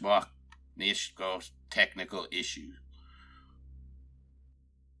Flashbach, Nishko technical issue.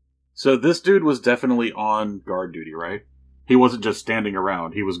 So this dude was definitely on guard duty, right? He wasn't just standing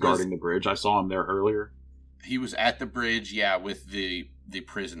around. He was guarding the bridge. I saw him there earlier. He was at the bridge, yeah, with the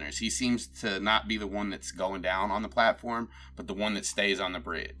prisoners. He seems to not be the one that's going down on the platform, but the one that stays on the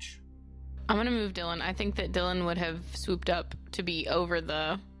bridge. I'm going to move Dylan. I think that Dylan would have swooped up to be over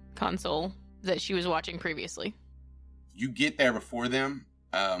the console that she was watching previously. You get there before them,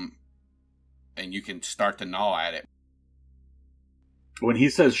 and you can start to gnaw at it. When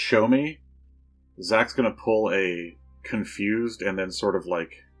he says, show me, Zach's going to pull a confused and then sort of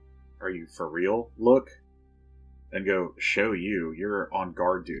like, are you for real look? And go, show you? You're on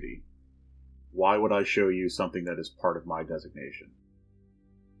guard duty. Why would I show you something that is part of my designation?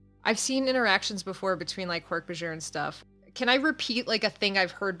 I've seen interactions before between like Hork-Bajir and stuff. Can I repeat like a thing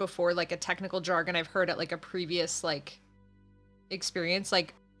I've heard before, like a technical jargon I've heard at like a previous like experience?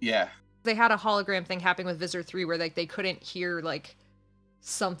 Like, yeah, they had a hologram thing happening with Visor 3 where like they couldn't hear like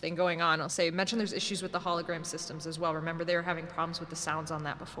something going on. I'll say, mention there's issues with the hologram systems as well. Remember, they were having problems with the sounds on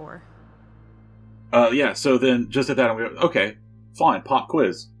that before. Yeah, so then just at that, I'm going, okay, fine, pop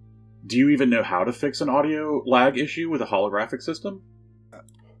quiz. Do you even know how to fix an audio lag issue with a holographic system?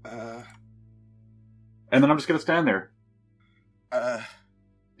 And then I'm just going to stand there.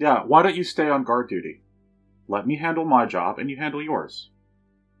 Yeah, why don't you stay on guard duty? Let me handle my job, and you handle yours.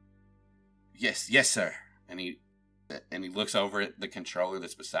 Yes, sir. And he looks over at the controller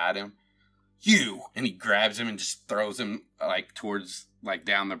that's beside him. You! And he grabs him and just throws him, like, towards, like,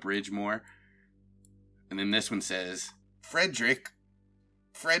 down the bridge more. And then this one says, Frederick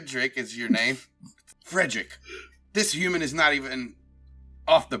is your name. Frederick, this human is not even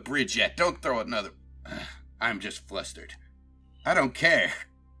off the bridge yet. Don't throw another. I'm just flustered. I don't care.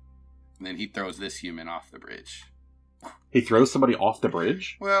 And then he throws this human off the bridge. He throws somebody off the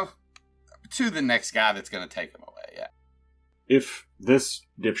bridge? Well, to the next guy that's going to take him away, yeah. If this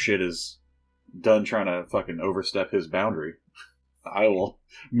dipshit is done trying to fucking overstep his boundary, I will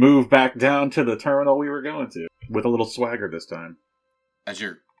move back down to the terminal we were going to, with a little swagger this time. As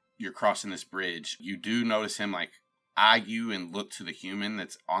you're crossing this bridge, you do notice him, like, eye you and look to the human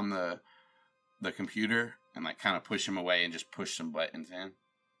that's on the computer and, like, kind of push him away and just push some buttons in.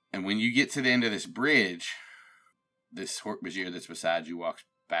 And when you get to the end of this bridge, this Hork-Bajir that's beside you walks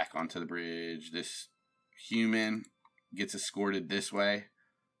back onto the bridge. This human gets escorted this way,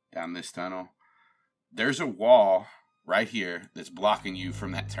 down this tunnel. There's a wall right here that's blocking you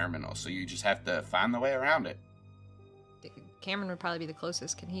from that terminal, so you just have to find the way around it. Cameron would probably be the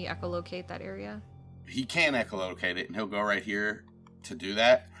closest. Can he echolocate that area? He can echolocate it, and he'll go right here to do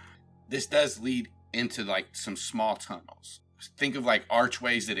that. This does lead into, like, some small tunnels. Think of, like,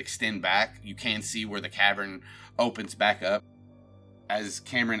 archways that extend back. You can see where the cavern opens back up. As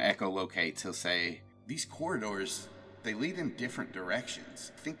Cameron echolocates, he'll say, these corridors, they lead in different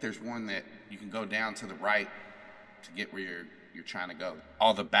directions. I think there's one that you can go down to the right to get where you're trying to go.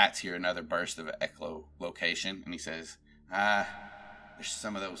 All the bats hear another burst of echolocation, and he says, there's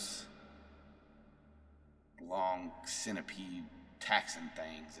some of those long centipede taxon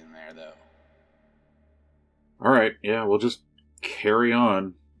things in there, though. Alright, yeah, we'll just carry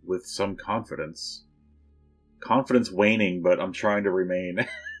on with some confidence. Confidence waning, but I'm trying to remain.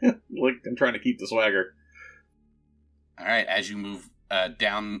 Like, I'm trying to keep the swagger. Alright, as you move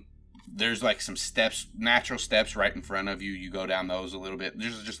down, there's like some steps, natural steps right in front of you. You go down those a little bit.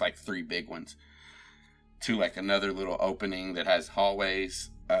 There's just like 3 big ones. To like another little opening that has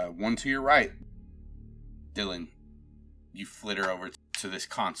hallways. One to your right. Dylan, you flitter over to this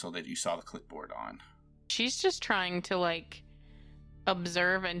console that you saw the clipboard on. She's just trying to, like,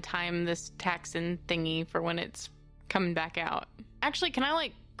 observe and time this taxon thingy for when it's coming back out. Actually, can I,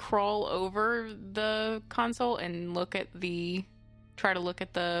 like, crawl over the console and try to look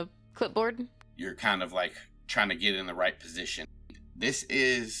at the clipboard? You're kind of, like, trying to get in the right position. This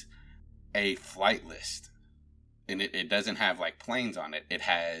is a flight list. And it doesn't have, like, planes on it. It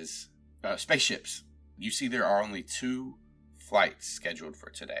has spaceships. You see there are only 2 flights scheduled for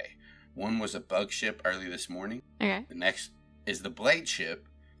today. One was a bug ship early this morning. Okay. The next is the Blade ship,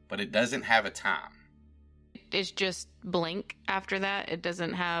 but it doesn't have a time. It's just blink after that? It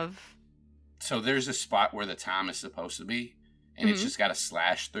doesn't have... So there's a spot where the time is supposed to be, and it's just got a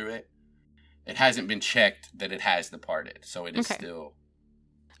slash through it. It hasn't been checked that it has departed, so it is still...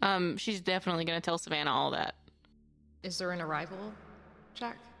 She's definitely going to tell Savannah all that. Is there an arrival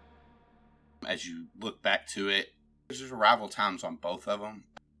check? As you look back to it, there's arrival times on both of them.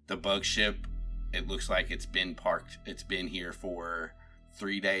 The bug ship, it looks like it's been parked. It's been here for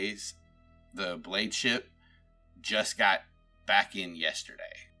 3 days. The Blade ship just got back in yesterday.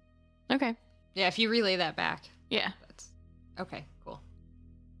 Okay. Yeah, if you relay that back. Yeah. Okay, cool.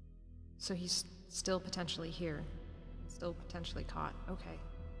 So he's still potentially here. Still potentially caught. Okay.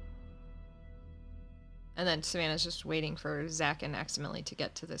 And then Savannah's just waiting for Zach and Aximili to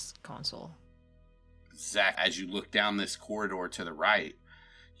get to this console. Zach, as you look down this corridor to the right,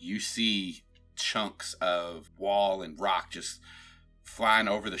 you see chunks of wall and rock just flying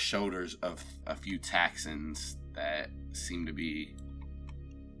over the shoulders of a few taxons that seem to be,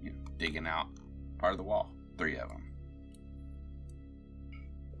 digging out part of the wall. 3 of them.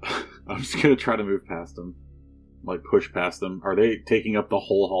 I'm just going to try to move past them. Like, push past them. Are they taking up the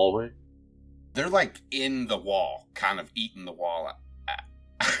whole hallway? They're, like, in the wall, kind of eating the wall.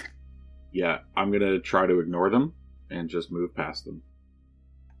 Yeah, I'm going to try to ignore them and just move past them.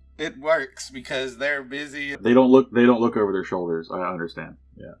 It works because they're busy. They don't look over their shoulders. I understand.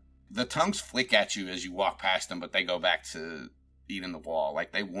 Yeah. The tongues flick at you as you walk past them, but they go back to eating the wall.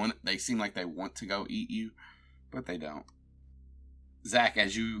 Like they seem like they want to go eat you, but they don't. Zach,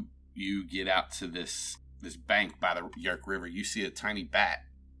 as you get out to this bank by the Yerk River, you see a tiny bat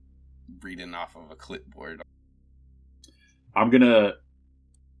reading off of a clipboard. I'm gonna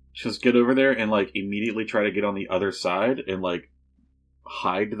just get over there and like immediately try to get on the other side and like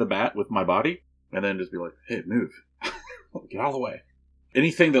hide the bat with my body, and then just be like, "Hey, move, get out of the way."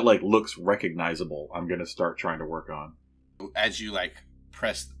 Anything that like looks recognizable, I'm gonna start trying to work on. As you like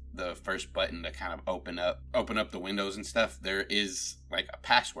press the first button to kind of open up the windows and stuff, there is like a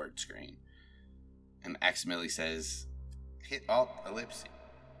password screen, and accidentally says, "Hit Alt ellipsis."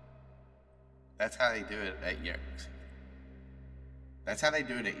 That's how they do it at Yerk's. That's how they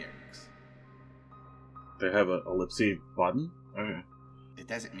do it at Yerk's. They have a ellipsis button? Okay. It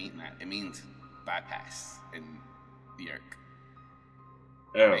doesn't mean that. It means bypass in Yerk.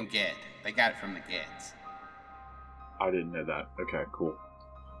 Oh, And Ged. They got it from the Geds. I didn't know that. Okay, cool.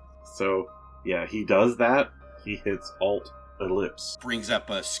 So, yeah, he does that. He hits Alt ellipse. Brings up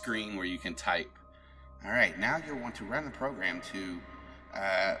a screen where you can type. All right, now you'll want to run the program to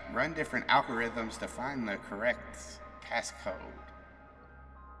run different algorithms to find the correct passcode.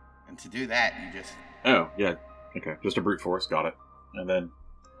 And to do that, you just... Oh, yeah. Okay, just a brute force. Got it. And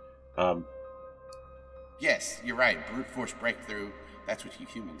then, Yes, you're right. Brute force breakthrough. That's what you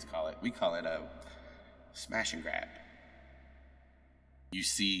humans call it. We call it a smash and grab. You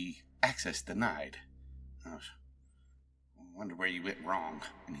see access denied. Oh, I wonder where you went wrong.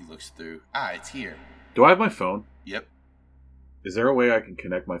 And he looks through. Ah, it's here. do I have my phone? Yep, Is there a way I can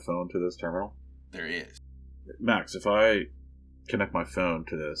connect my phone to this terminal? there is. Max, if I connect my phone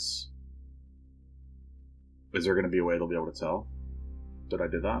to this, is there going to be a way they'll be able to tell that I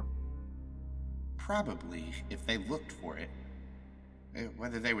did that? Probably, if they looked for it.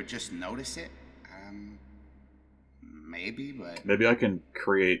 Whether they would just notice it, maybe, but... Maybe I can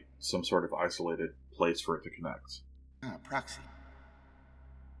create some sort of isolated place for it to connect. Proxy.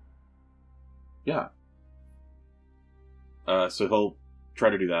 Yeah. So he'll try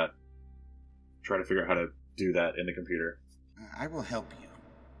to do that. Try to figure out how to do that in the computer. I will help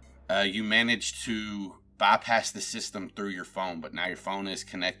you. You managed to bypass the system through your phone, but now your phone is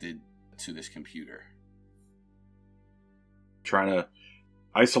connected to this computer. Trying to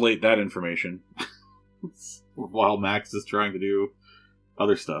isolate that information while Max is trying to do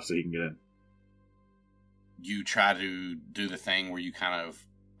other stuff so he can get in. You try to do the thing where you kind of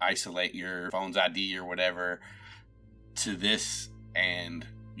isolate your phone's ID or whatever to this, and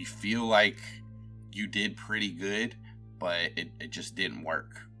you feel like you did pretty good, but it just didn't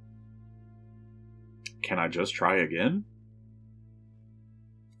work. Can I just try again?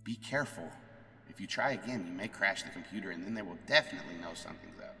 Be careful. If you try again, you may crash the computer, and then they will definitely know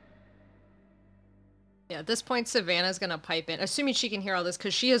something's up. Yeah, at this point, Savannah's gonna pipe in, assuming she can hear all this,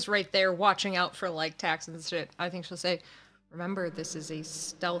 because she is right there watching out for, like, Tax and shit. I think she'll say, remember, this is a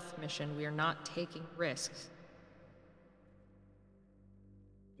stealth mission. We are not taking risks.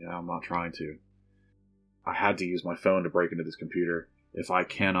 Yeah, I'm not trying to. I had to use my phone to break into this computer. If I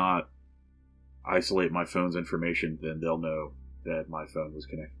cannot isolate my phone's information, then they'll know that my phone was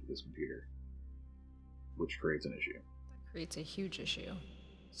connected to this computer, which creates an issue. That creates a huge issue.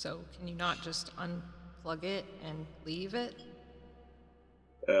 So, can you not just unplug it and leave it?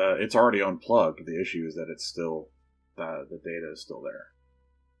 It's already unplugged. The issue is that it's still, the data is still there.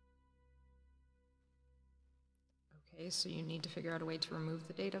 Okay, so you need to figure out a way to remove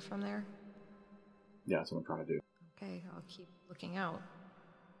the data from there? Yeah, that's what I'm trying to do. Okay, I'll keep looking out.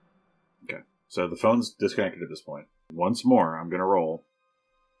 Okay, so the phone's disconnected at this point. Once more, I'm going to roll.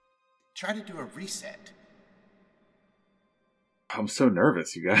 Try to do a reset. I'm so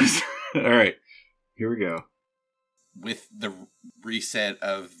nervous, you guys. All right, here we go. With the reset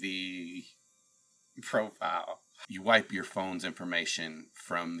of the profile, you wipe your phone's information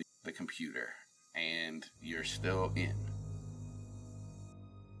from the computer, and you're still in.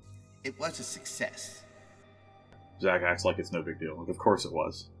 It was a success. Zach acts like it's no big deal. Like, of course it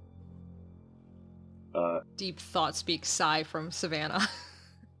was. Deep thought speak sigh from Savannah.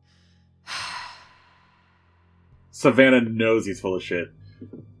 Savannah knows he's full of shit.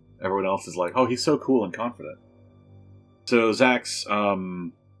 Everyone else is like, oh, he's so cool and confident. So Zach's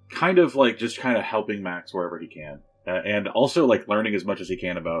kind of like just kind of helping Max wherever he can. And also like learning as much as he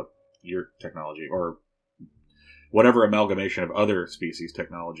can about your technology or whatever amalgamation of other species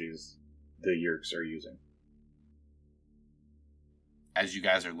technologies the Yerks are using. As you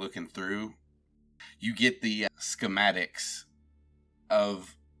guys are looking through, you get the schematics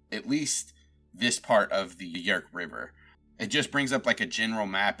of at least this part of the Yerk River. It just brings up like a general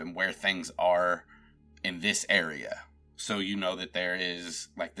map and where things are in this area. So you know that there is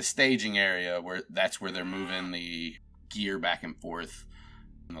like the staging area where that's where they're moving the gear back and forth.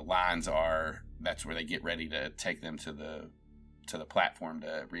 And the lines are, that's where they get ready to take them to the platform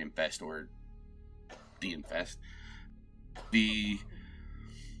to reinfest or de-infest. The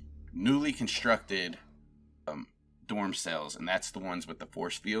newly constructed dorm cells, and that's the ones with the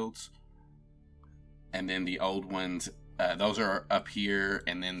force fields. And then the old ones, those are up here,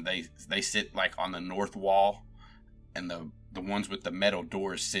 and then they sit like on the north wall, and the ones with the metal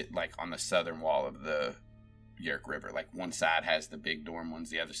doors sit like on the southern wall of the Yerk River. Like one side has the big dorm ones,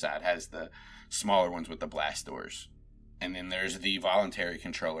 the other side has the smaller ones with the blast doors. And then there's the voluntary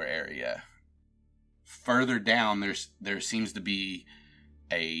controller area. Further down, there seems to be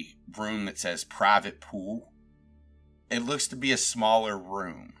a room that says private pool. It looks to be a smaller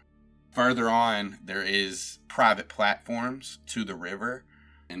room. Further on, there is private platforms to the river,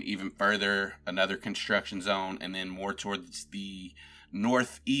 and even further, another construction zone, and then more towards the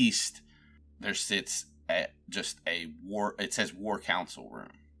northeast, there sits just a war. It says War Council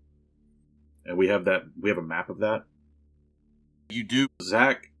room. And we have a map of that. You do,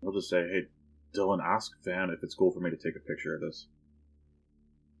 Zach. I'll just say, hey, Dylan, ask Van if it's cool for me to take a picture of this.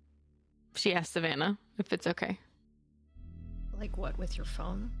 She asked Savannah if it's okay. Like what, with your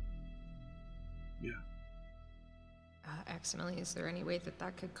phone? Yeah. Accidentally, is there any way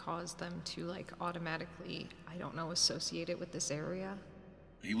that could cause them to, like, automatically, I don't know, associate it with this area?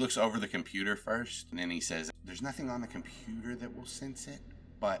 He looks over the computer first, and then he says, there's nothing on the computer that will sense it,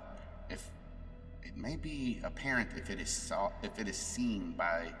 but if it may be apparent if it is seen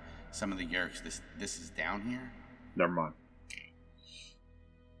by some of the Yerks, this is down here. Never mind.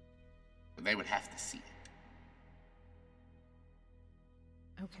 They would have to see it.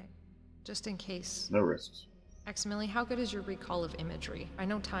 Okay. Just in case. No risks. Aximili, how good is your recall of imagery? I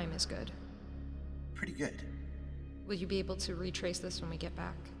know time is good. Pretty good. Will you be able to retrace this when we get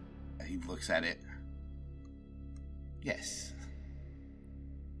back? He looks at it. Yes.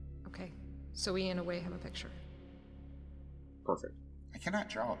 Okay. So we, in a way, have a picture. Perfect. I cannot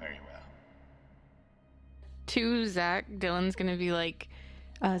draw very well. To Zach, Dylan's going to be like,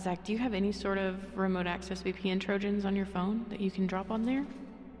 Zach, do you have any sort of remote access VPN Trojans on your phone that you can drop on there?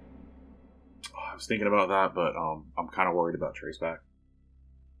 I was thinking about that, but I'm kind of worried about Traceback.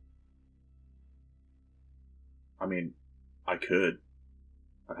 I mean, I could.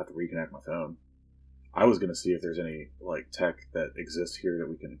 I'd have to reconnect my phone. I was going to see if there's any like tech that exists here that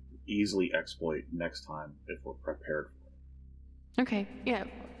we can easily exploit next time if we're prepared for it. Okay, yeah,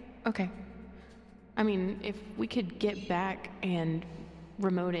 okay. I mean, if we could get back and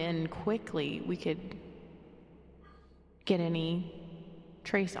remote in quickly, we could get any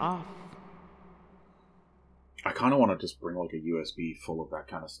trace off. I kind of want to just bring like a USB full of that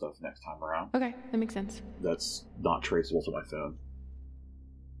kind of stuff next time around. Okay, that makes sense. That's not traceable to my phone.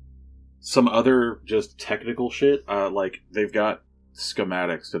 Some other just technical shit, like they've got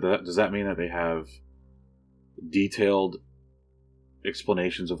schematics. So does that mean that they have detailed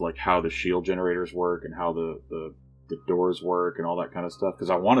explanations of like how the shield generators work and how the doors work and all that kind of stuff?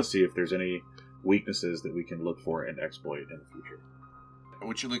 Because I want to see if there's any weaknesses that we can look for and exploit in the future.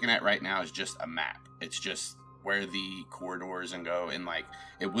 What you're looking at right now is just a map. It's just where the corridors and go, and like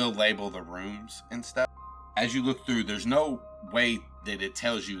it will label the rooms and stuff. As you look through, there's no way that it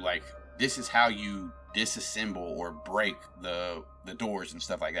tells you like this is how you disassemble or break the doors and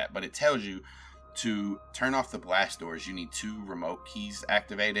stuff like that. But it tells you to turn off the blast doors, you need 2 remote keys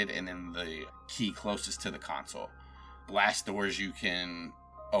activated and then the key closest to the console. Blast doors you can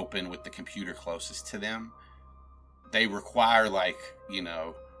open with the computer closest to them. They require like,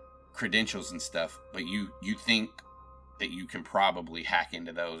 credentials and stuff, but you think that you can probably hack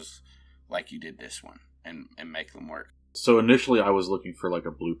into those like you did this one and make them work. So initially I was looking for like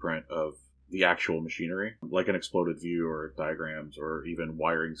a blueprint of the actual machinery, like an exploded view or diagrams or even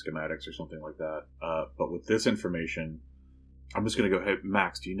wiring schematics or something like that. But with this information, I'm just going to go, hey,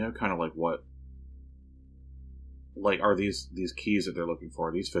 Max, do you know kind of like what, like are these keys that they're looking for?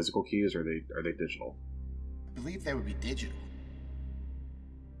 Are these physical keys or are they digital? I believe they would be digital.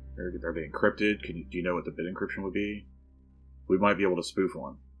 Are they encrypted? Do you know what the bit encryption would be? We might be able to spoof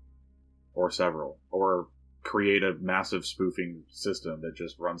one. Or several. Or create a massive spoofing system that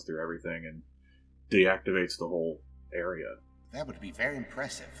just runs through everything and deactivates the whole area. That would be very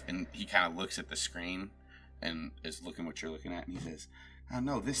impressive. And he kind of looks at the screen and is looking what you're looking at, and he says,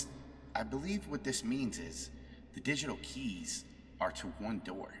 I believe what this means is the digital keys are to one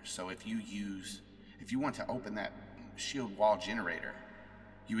door. So if you want to open that shield wall generator,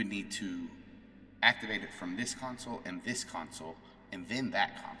 you would need to activate it from this console, and then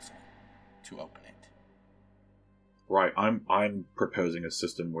that console to open it. Right. I'm proposing a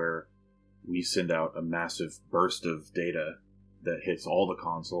system where we send out a massive burst of data that hits all the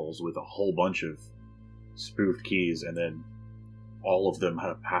consoles with a whole bunch of spoofed keys, and then all of them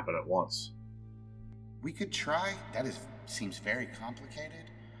happen at once. We could try. Seems very complicated,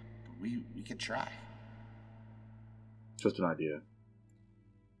 but we could try. Just an idea.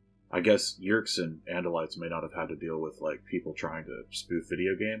 I guess Yeerks and Andalites may not have had to deal with like people trying to spoof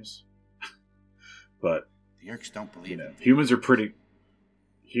video games, but the Yeerks don't believe in humans are pretty.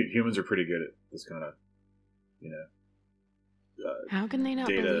 Humans are pretty good at this kind of, how can they not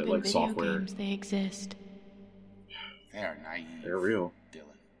data, believe in like video software. games? They exist. They are naive. They're real. Dylan.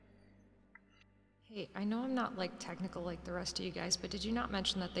 Hey, I know I'm not technical like the rest of you guys, but did you not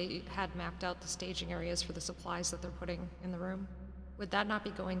mention that they had mapped out the staging areas for the supplies that they're putting in the room? Would that not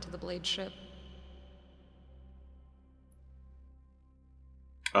be going to the Blade ship?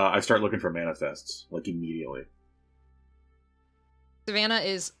 I start looking for manifests, immediately. Savannah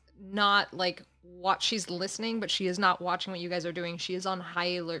is not she's listening, but she is not watching what you guys are doing. She is on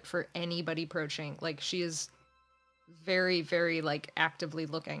high alert for anybody approaching. She is very, very actively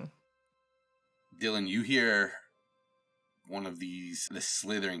looking. Dylan, you hear one of this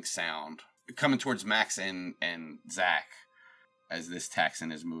slithering sound coming towards Max and Zach as this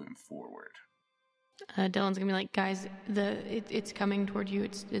Taxxon is moving forward. Dylan's gonna be like, guys, it's coming toward you.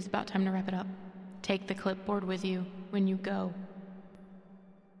 It's about time to wrap it up. Take the clipboard with you when you go.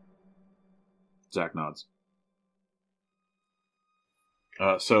 Zach nods.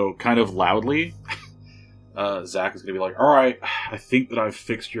 So kind of loudly, Zach is going to be like, all right, I think that I've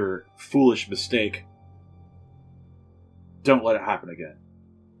fixed your foolish mistake. Don't let it happen again.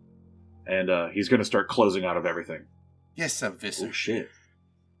 And he's going to start closing out of everything. Yes, sir, Visser. Oh, shit.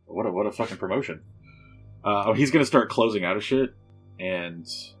 What a fucking promotion. He's going to start closing out of shit and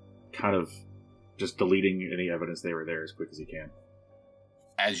kind of just deleting any evidence they were there as quick as he can.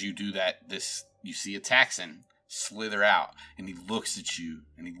 As you do that, you see a Taxxon slither out, and he looks at you,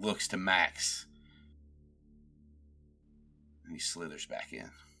 and he looks to Max. And he slithers back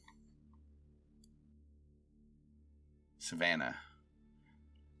in. Savannah,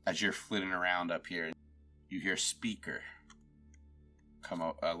 as you're flitting around up here, you hear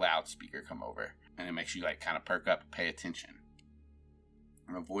a loudspeaker come over, and it makes you kind of perk up and pay attention.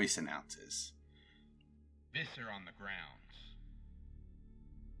 And a voice announces, "Visser on the grounds."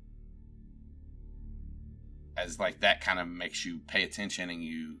 As that kind of makes you pay attention, and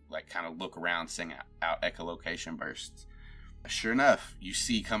you kind of look around, sing out echolocation bursts. Sure enough, you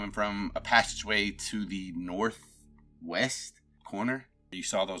see coming from a passageway to the northwest corner, you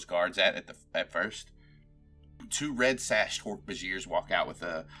saw those guards at first. Two red-sashed Hork-Bajirs walk out with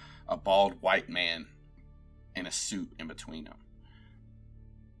a bald white man in a suit in between them.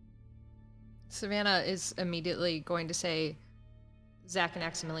 Savannah is immediately going to say, Zach and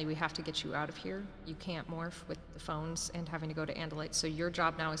Aximili, we have to get you out of here. You can't morph with the phones and having to go to Andalite, so your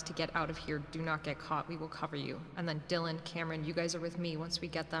job now is to get out of here. Do not get caught. We will cover you. And then Dylan, Cameron, you guys are with me once we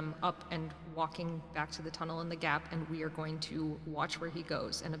get them up and walking back to the tunnel in the gap, and we are going to watch where he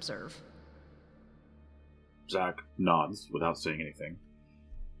goes and observe. Zach nods without saying anything.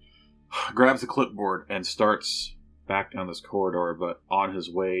 Grabs the clipboard and starts back down this corridor, but on his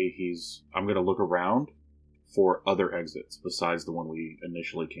way, I'm going to look around for other exits besides the one we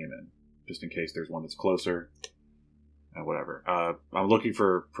initially came in, just in case there's one that's closer, and whatever. I'm looking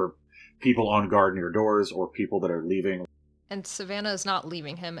for people on guard near doors or people that are leaving. And Savannah is not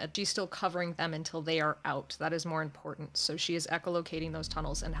leaving him. She's still covering them until they are out. That is more important. So she is echolocating those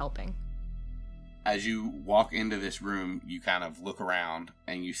tunnels and helping. As you walk into this room, you kind of look around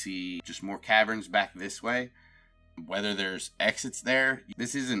and you see just more caverns back this way. Whether there's exits there,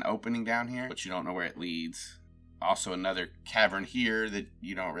 this is an opening down here, but you don't know where it leads. Also another cavern here that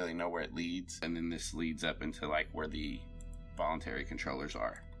you don't really know where it leads. And then this leads up into where the voluntary controllers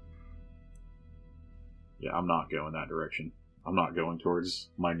are. Yeah, I'm not going that direction. I'm not going towards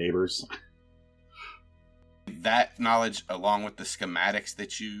my neighbors. That knowledge, along with the schematics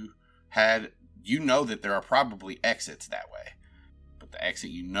that you had, you know that there are probably exits that way. But the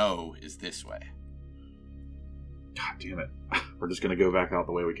exit is this way. God damn it. We're just going to go back out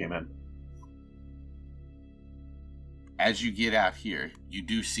the way we came in. As you get out here, you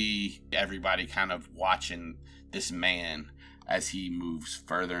do see everybody kind of watching this man as he moves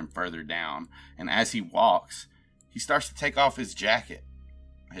further and further down. And as he walks, he starts to take off his jacket,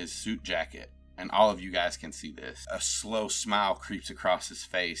 his suit jacket. And all of you guys can see this. A slow smile creeps across his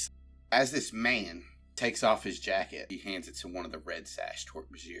face. As this man takes off his jacket, he hands it to one of the red-sashed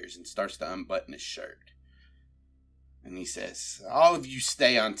Hork-Bajirs and starts to unbutton his shirt. And he says, "All of you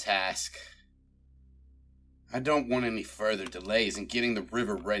stay on task. I don't want any further delays in getting the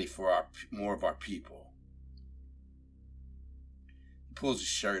river ready for more of our people. He pulls his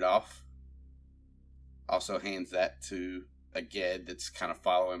shirt off. Also hands that to a Ged that's kind of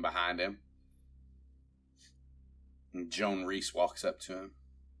following behind him. And Joan Reese walks up to him.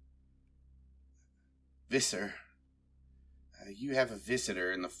 Visser, you have a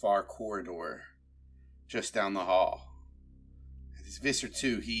visitor in the far corridor, just down the hall. This Visser,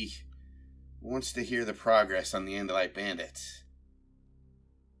 too, he wants to hear the progress on the Andalite bandits.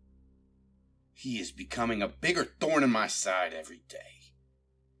 He is becoming a bigger thorn in my side every day.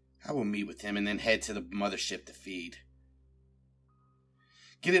 I will meet with him and then head to the mothership to feed.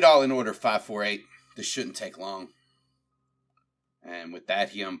 Get it all in order, 548. This shouldn't take long. And with that,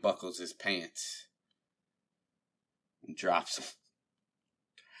 he unbuckles his pants and drops them.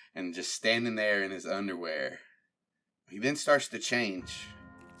 And just standing there in his underwear, he then starts to change.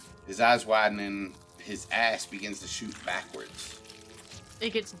 His eyes widen and his ass begins to shoot backwards.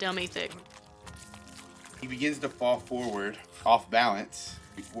 It gets dummy thick. He begins to fall forward, off balance.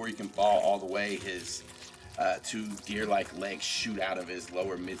 Before he can fall all the way, his two deer-like legs shoot out of his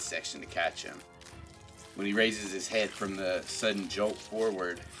lower midsection to catch him. When he raises his head from the sudden jolt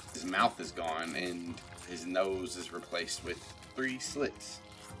forward, his mouth is gone and his nose is replaced with three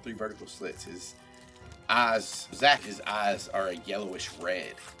vertical slits. His eyes are a yellowish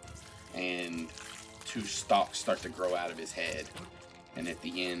red, and two stalks start to grow out of his head, and at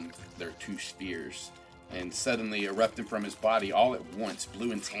the end, there are two spears. And suddenly, erupting from his body all at once,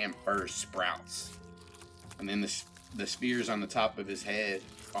 blue and tan fur sprouts. And then the spears on the top of his head,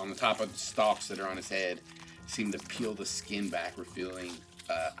 on the top of the stalks that are on his head, seem to peel the skin back, revealing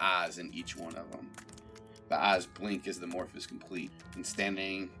eyes in each one of them. The eyes blink as the morph is complete. And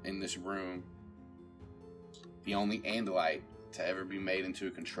standing in this room, the only Andalite to ever be made into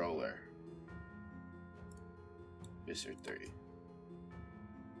a controller, Visser 3.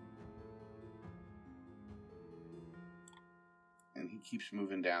 And he keeps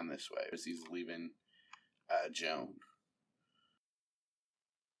moving down this way as he's leaving Joan.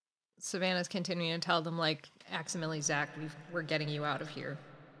 Savannah's continuing to tell them, like, Aximili, Zach, we're getting you out of here.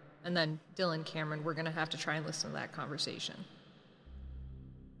 And then Dylan, Cameron, we're going to have to try and listen to that conversation.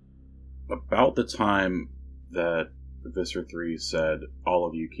 About the time that Visser 3 said, all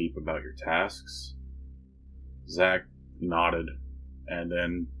of you keep about your tasks, Zach nodded and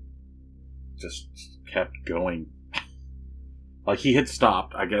then just kept going. Like, he had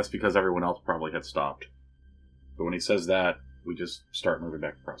stopped, I guess, because everyone else probably had stopped. But when he says that, we just start moving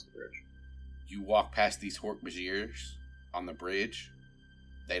back across the bridge. You walk past these Hork-Bajirs on the bridge.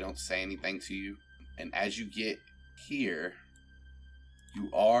 They don't say anything to you. And as you get here, you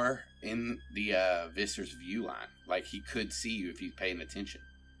are in the Visser's view line. Like, he could see you if he's paying attention.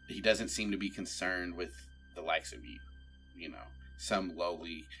 He doesn't seem to be concerned with the likes of you. You know, some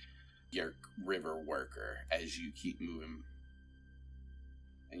lowly Yerk River worker as you keep moving.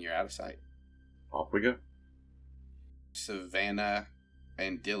 And you're out of sight. Off we go. Savannah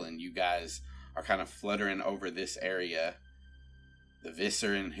and Dylan, you guys are kind of fluttering over this area. The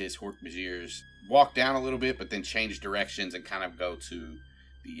Visser and his Hork-Bajirs walk down a little bit, but then change directions and kind of go to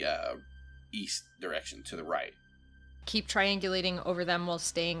the east direction, to the right. Keep triangulating over them while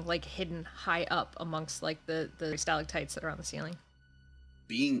staying, like, hidden high up amongst, like, the stalactites that are on the ceiling.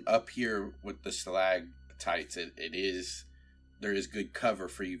 Being up here with the stalactites, there is good cover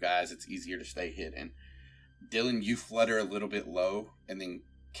for you guys. It's easier to stay hidden. Dylan, you flutter a little bit low, and then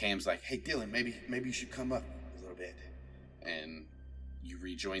Cam's like, "Hey, Dylan, maybe you should come up a little bit." And you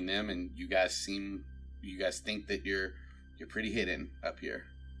rejoin them, and you guys think that you're pretty hidden up here.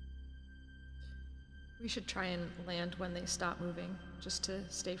 We should try and land when they stop moving, just to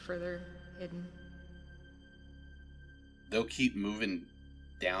stay further hidden. They'll keep moving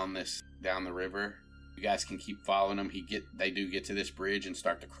down the river. You guys can keep following them. They do get to this bridge and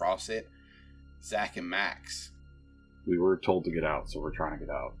start to cross it. Zach and Max. We were told to get out, so we're trying to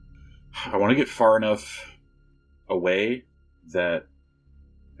get out. I want to get far enough away that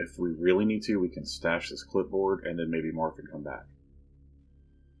if we really need to, we can stash this clipboard and then maybe morph and come back.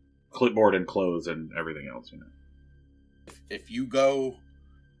 Clipboard and clothes and everything else, you know. If you go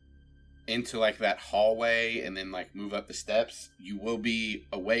into, like, that hallway and then, like, move up the steps, you will be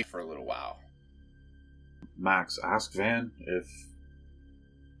away for a little while. Max, ask Van if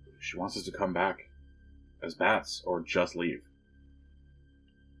she wants us to come back as bats or just leave.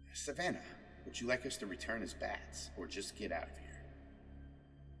 Savannah, would you like us to return as bats or just get out of here?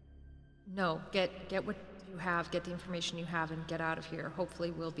 No, get what you have, get the information you have, and get out of here.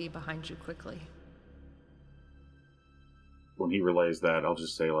 Hopefully we'll be behind you quickly. When he relays that, I'll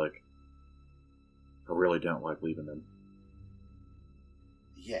just say, like, really don't like leaving them.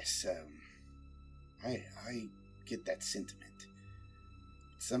 Yes, I get that sentiment.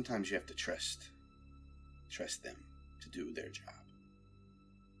 Sometimes you have to trust them to do their job.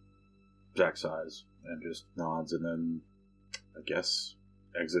 Jack sighs and just nods, and then, I guess,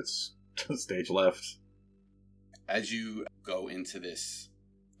 exits to stage left. As you go into this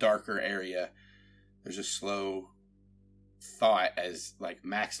darker area, there's a slow thought as, like,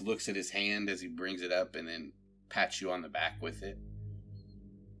 Max looks at his hand as he brings it up and then pats you on the back with it.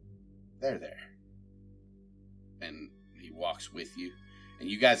 There. And he walks with you. And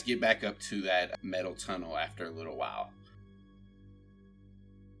you guys get back up to that metal tunnel after a little while.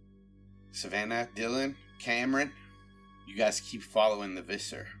 Savannah, Dylan, Cameron, you guys keep following the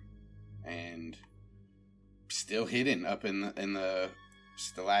Visser. And still hidden up in the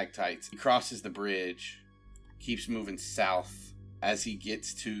stalactites. He crosses the bridge, keeps moving south. As he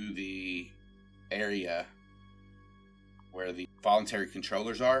gets to the area where the voluntary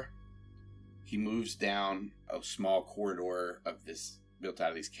controllers are, he moves down a small corridor of this, built out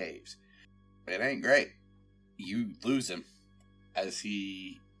of these caves. It ain't great. You lose him as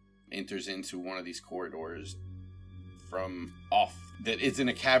he enters into one of these corridors that is in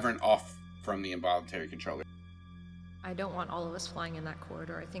a cavern off from the involuntary controller. I don't want all of us flying in that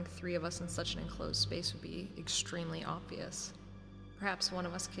corridor. I think 3 of us in such an enclosed space would be extremely obvious. Perhaps one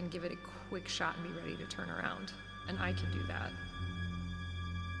of us can give it a quick shot and be ready to turn around. And I can do that.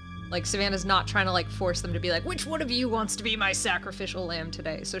 Like, Savannah's not trying to, like, force them to be like, which one of you wants to be my sacrificial lamb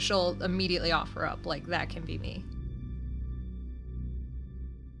today? So she'll immediately offer up, like, that can be me.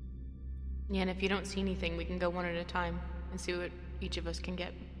 Yeah, and if you don't see anything, we can go one at a time and see what each of us can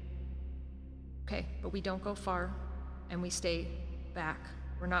get. Okay, but we don't go far, and we stay back.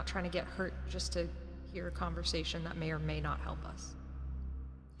 We're not trying to get hurt just to hear a conversation that may or may not help us.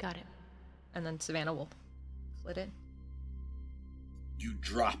 Got it. And then Savannah will flit in. You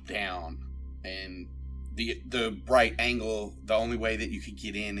drop down, and the bright angle, the only way that you could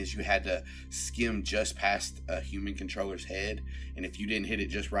get in is you had to skim just past a human controller's head, and if you didn't hit it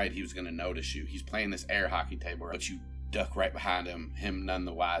just right, he was going to notice you. He's playing this air hockey table, but you duck right behind him none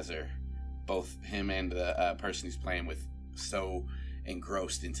the wiser. Both him and the person he's playing with so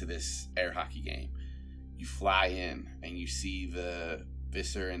engrossed into this air hockey game. You fly in, and you see the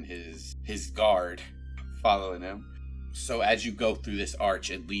Visser and his guard following him. So as you go through this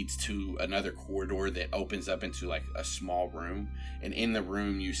arch, it leads to another corridor that opens up into like a small room. And in the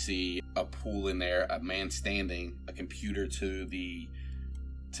room, you see a pool in there, a man standing, a computer to the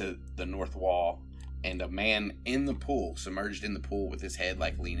north wall, and a man in the pool, submerged in the pool with his head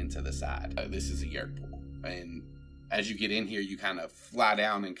like leaning to the side. This is a Yeerk pool. And as you get in here, you kind of fly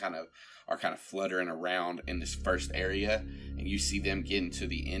down and are kind of fluttering around in this first area. And you see them getting to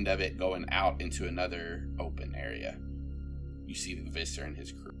the end of it, going out into another open area. You see the Visser and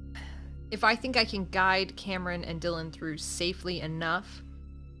his crew. If I think I can guide Cameron and Dylan through safely enough,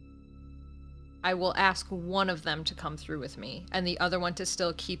 I will ask one of them to come through with me and the other one to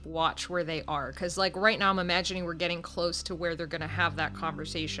still keep watch where they are. Because, like, right now I'm imagining we're getting close to where they're going to have that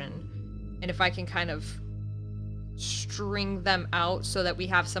conversation. And if I can kind of string them out so that we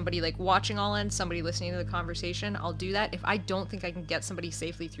have somebody, like, watching all ends, somebody listening to the conversation, I'll do that. If I don't think I can get somebody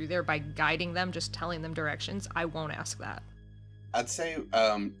safely through there by guiding them, just telling them directions, I won't ask that. I'd say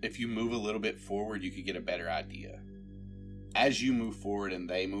if you move a little bit forward, you could get a better idea. As you move forward and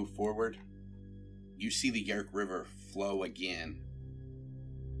they move forward, you see the Yeerk River flow again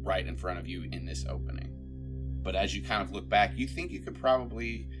right in front of you in this opening. But as you kind of look back, you think you could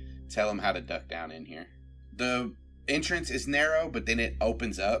probably tell them how to duck down in here. The entrance is narrow, but then it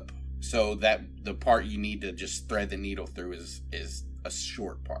opens up so that the part you need to just thread the needle through is a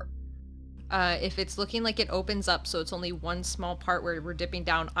short part. If it's looking like it opens up, so it's only one small part where we're dipping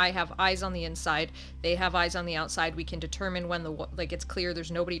down, I have eyes on the inside, they have eyes on the outside. We can determine when it's clear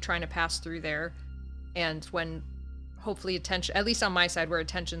there's nobody trying to pass through there, and when hopefully attention, at least on my side where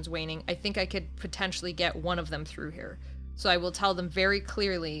attention's waning, I think I could potentially get one of them through here. So I will tell them very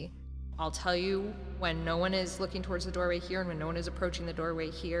clearly, I'll tell you when no one is looking towards the doorway here and when no one is approaching the doorway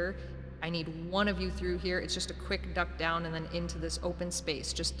here. I need one of you through here. It's just a quick duck down and then into this open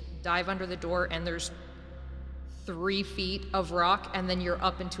space. Just dive under the door and there's 3 feet of rock and then you're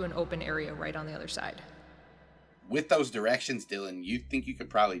up into an open area right on the other side. With those directions, Dylan, you think you could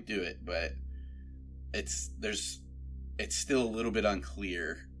probably do it, but it's still a little bit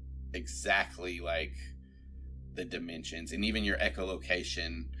unclear exactly like the dimensions and even your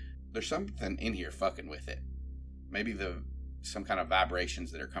echolocation. There's something in here fucking with it. Maybe some kind of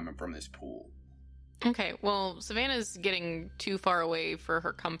vibrations that are coming from this pool. Okay, well, Savannah's getting too far away for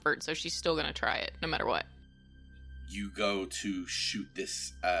her comfort, so she's still gonna try it, no matter what. You go to shoot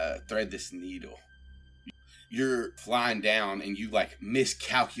this, thread this needle. You're flying down and you like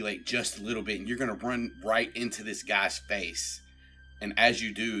miscalculate just a little bit and you're going to run right into this guy's face. And as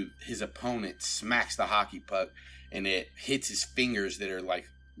you do, his opponent smacks the hockey puck and it hits his fingers that are like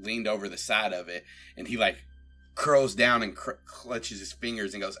leaned over the side of it. And he like curls down and clutches his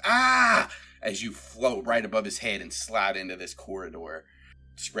fingers and goes, "Ah!" as you float right above his head and slide into this corridor.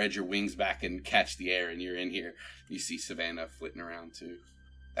 Spread your wings back and catch the air and you're in here. You see Savannah flitting around too.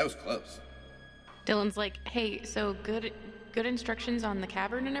 That was close. Dylan's like, hey, so good instructions on the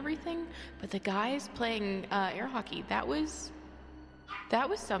cavern and everything, but the guys playing air hockey, that was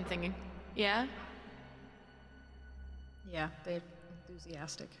something. Yeah? Yeah, they're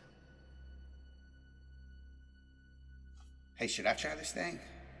enthusiastic. Hey, should I try this thing?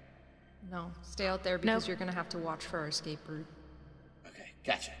 No, stay out there because Nope. you're going to have to watch for our escape route. Okay,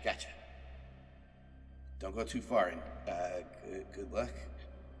 gotcha. Don't go too far, and good luck.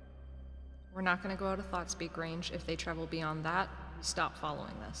 We're not going to go out of Thoughtspeak range. If they travel beyond that, we stop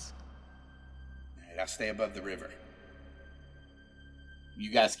following this. All right, I'll stay above the river.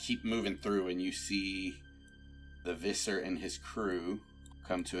 You guys keep moving through, and you see the Visser and his crew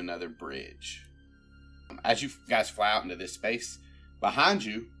come to another bridge. As you guys fly out into this space, behind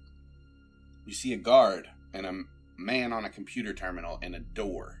you, you see a guard and a man on a computer terminal and a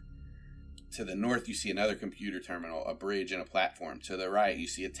door. To the north, you see another computer terminal, a bridge, and a platform. To the right, you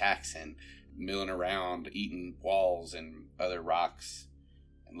see a Taxxon milling around, eating walls and other rocks,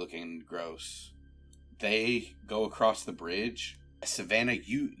 and looking gross. They go across the bridge. Savannah,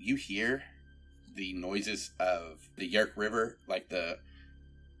 you hear the noises of the Yerk River, like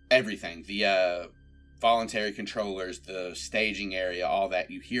everything, the voluntary controllers, the staging area, all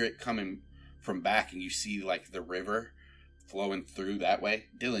that. You hear it coming from back, and you see like the river flowing through that way.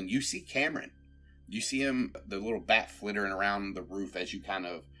 Dylan, you see Cameron. You see him, the little bat flittering around the roof as you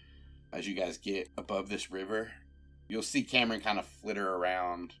guys get above this river. You'll see Cameron kind of flitter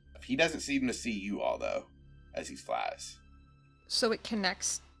around. He doesn't seem to see you all, though, as he flies. So it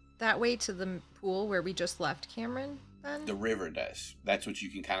connects that way to the pool where we just left Cameron, then? The river does. That's what you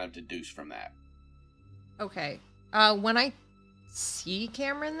can kind of deduce from that. Okay. When I see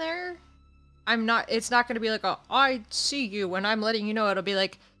Cameron there, it's not going to be like, I see you and I'm letting you know. It'll be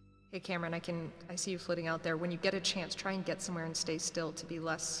like, hey Cameron, I see you floating out there. When you get a chance, try and get somewhere and stay still to be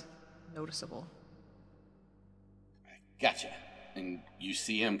less noticeable. Gotcha. And you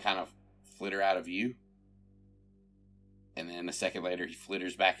see him kind of flitter out of view. And then a second later, he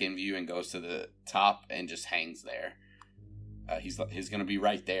flitters back in view and goes to the top and just hangs there. He's going to be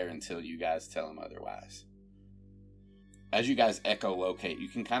right there until you guys tell him otherwise. As you guys echolocate, you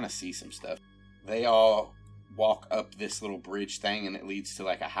can kind of see some stuff. They all walk up this little bridge thing, and it leads to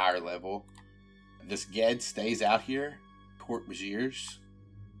like a higher level. This Ged stays out here. Hork-Bajirs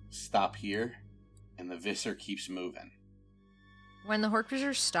stop here, and the Visser keeps moving. When the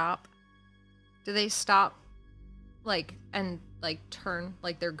Hork-Bajirs stop, do they stop, and turn,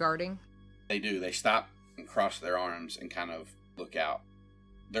 like they're guarding? They do. They stop and cross their arms and kind of look out.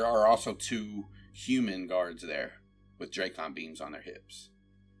 There are also 2 human guards there with Dracon beams on their hips.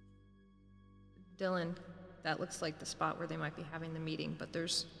 Dylan, that looks like the spot where they might be having the meeting, but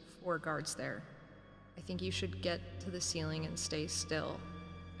there's 4 guards there. I think you should get to the ceiling and stay still,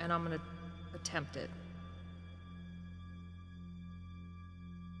 and I'm going to attempt it.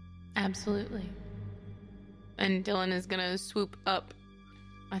 Absolutely. And Dylan is gonna swoop up,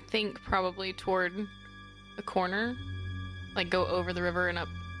 I think probably toward the corner. Like go over the river and up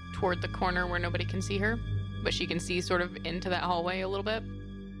toward the corner where nobody can see her. But she can see sort of into that hallway a little bit.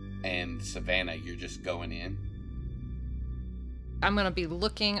 And Savannah, you're just going in? I'm going to be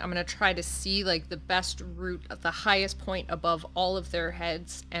looking. I'm going to try to see the best route at the highest point above all of their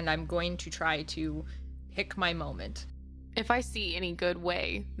heads. And I'm going to try to pick my moment. If I see any good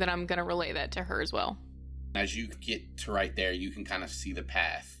way, then I'm going to relay that to her as well. As you get to right there, you can kind of see the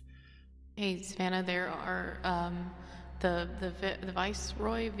path. Hey, Savannah, there are, the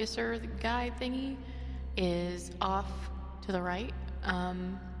Viceroy Visser, the guy thingy, is off to the right,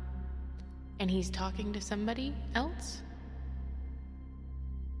 and he's talking to somebody else.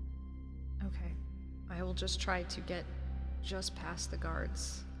 Okay. I will just try to get just past the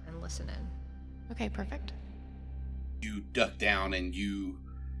guards and listen in. Okay, perfect. You duck down and you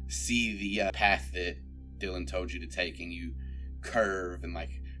see the path that Dylan told you to take, and you curve and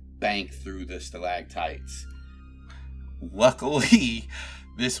bank through the stalactites. Luckily,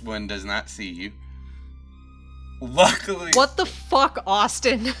 this one does not see you. Luckily. What the fuck,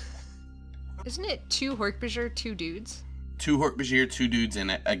 Austin? Isn't it 2 Hork-Bajir, 2 dudes? 2 Hork-Bajir, 2 dudes,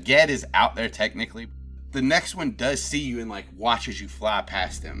 and a Ged is out there technically. The next one does see you and like watches you fly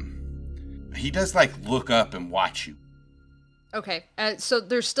past him. He does like look up and watch you. Okay, so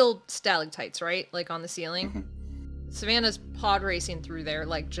there's still stalactites, right? Like on the ceiling? Mm-hmm. Savannah's pod racing through there,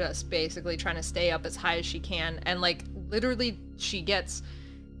 like just basically trying to stay up as high as she can. And like literally she gets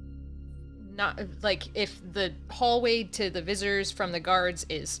not like if the hallway to the visitors from the guards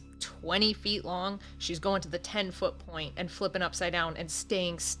is 20 feet long, she's going to the 10-foot point and flipping upside down and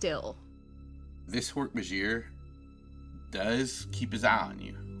staying still. This Hork-Bajir does keep his eye on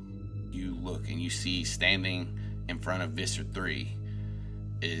you. You look and you see standing in front of Visser 3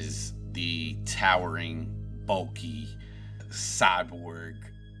 is the towering, bulky, cyborg,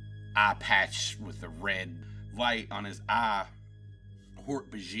 eye patch with a red light on his eye,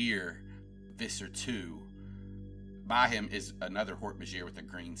 Hork-Bajir, Visser 2. By him is another Hork-Bajir with a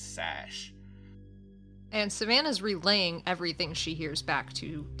green sash. And Savannah's relaying everything she hears back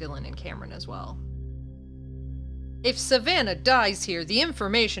to Dylan and Cameron as well. If Savannah dies here, the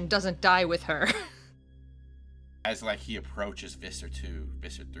information doesn't die with her. As like he approaches Visser 2,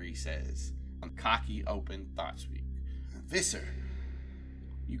 Visser 3 says, on cocky, open thought speak, Visser,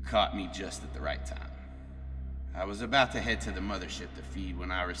 you caught me just at the right time. I was about to head to the mothership to feed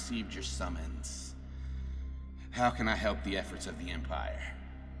when I received your summons. How can I help the efforts of the Empire?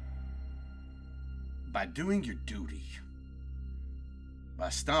 By doing your duty. By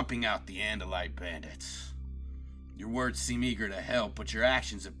stomping out the Andalite bandits. Your words seem eager to help, but your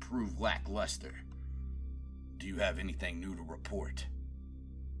actions have proved lackluster. Do you have anything new to report?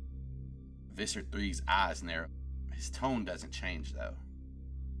 Visser 3's eyes narrow. His tone doesn't change, though.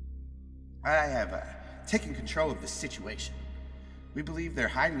 I have taken control of this situation. We believe they're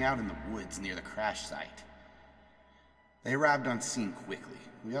hiding out in the woods near the crash site. They arrived on scene quickly.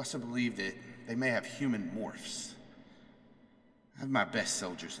 We also believe that they may have human morphs. I have my best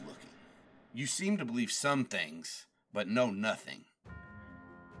soldiers looking. You seem to believe some things, but know nothing.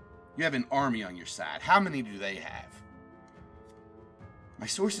 You have an army on your side. How many do they have? My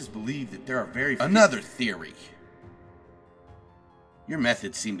sources believe that there are very few. Another theory. Your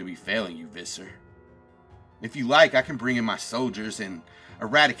methods seem to be failing you, Visser. If you like, I can bring in my soldiers and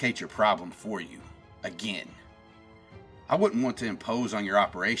eradicate your problem for you. Again. I wouldn't want to impose on your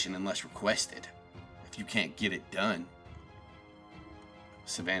operation unless requested. If you can't get it done.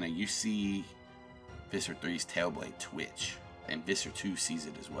 Savannah, you see Visser 3's tailblade twitch, and Visser 2 sees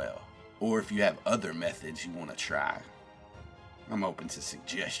it as well. Or if you have other methods you want to try, I'm open to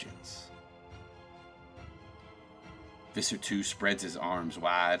suggestions. Visser 2 spreads his arms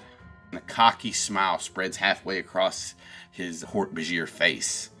wide, and a cocky smile spreads halfway across his Hork-Bajir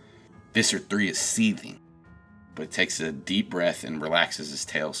face. Visser 3 is seething, but takes a deep breath and relaxes his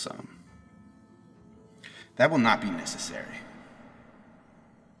tail some. That will not be necessary.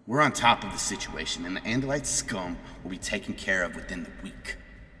 We're on top of the situation, and the Andalite scum will be taken care of within the week.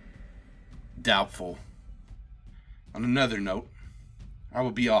 Doubtful. On another note, I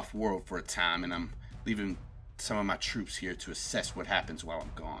will be off-world for a time, and I'm leaving some of my troops here to assess what happens while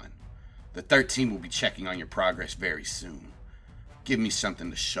I'm gone. The 13 will be checking on your progress very soon. Give me something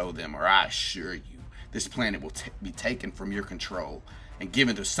to show them, or I assure you, this planet will be taken from your control and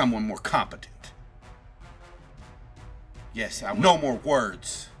given to someone more competent. Yes, I will. No more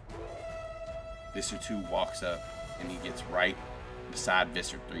words. Visser 2 walks up, and he gets right beside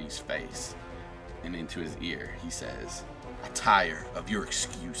Visser 3's face. And into his ear, he says, I tire of your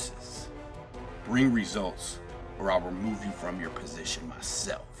excuses. Bring results, or I'll remove you from your position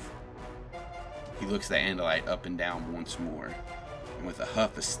myself. He looks the Andalite up and down once more, and with a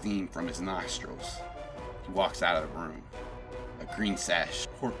huff of steam from his nostrils, he walks out of the room, a green sash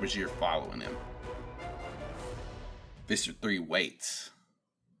Hork-Bajir following him. Visser 3 waits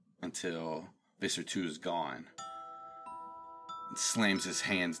until Visser 2 is gone and slams his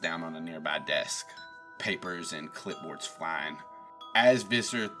hands down on a nearby desk, papers and clipboards flying. As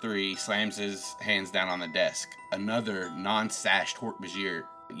Visser 3 slams his hands down on the desk, another non-sashed Hork-Bajir,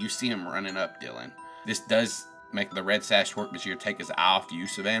 you see him running up, Dylan. This does make the red-sashed Hork-Bajir take his eye off you,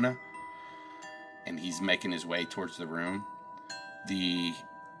 Savannah, and he's making his way towards the room. The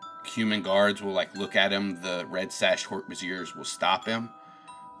human guards will look at him. The red-sashed Hork-Bajirs will stop him,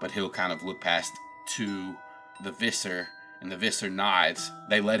 but he'll kind of look past to the Visser, and the Visser nods.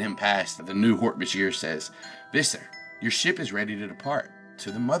 They let him pass. The new Hork-Bajir says, Visser, your ship is ready to depart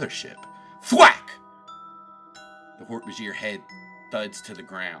to the mothership. Thwack! The Hork-Bajir head thuds to the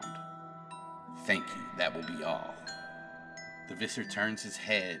ground. Thank you, that will be all. The Visser turns his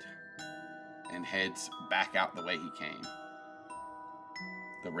head and heads back out the way he came.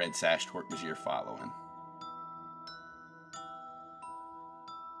 the red-sashed Hork-Bajir following.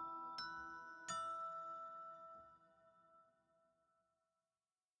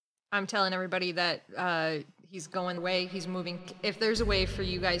 I'm telling everybody that he's going away, he's moving. If there's a way for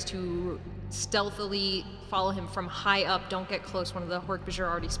you guys to stealthily follow him from high up, don't get close. One of the Hork-Bajir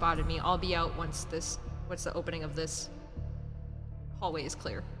already spotted me. I'll be out once the opening of this hallway is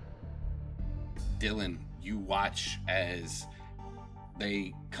clear. Dylan, you watch as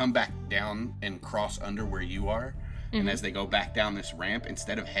they come back down and cross under where you are. Mm-hmm. And as they go back down this ramp,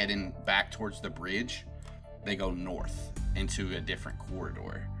 instead of heading back towards the bridge, they go north into a different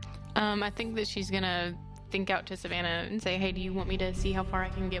corridor. I think that she's gonna think out to Savannah and say, hey, do you want me to see how far I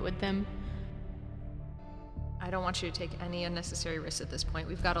can get with them? I don't want you to take any unnecessary risks at this point.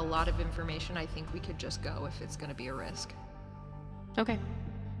 We've got a lot of information. I think we could just go if it's gonna be a risk. Okay.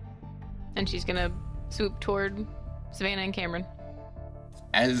 And she's gonna swoop toward Savannah and Cameron.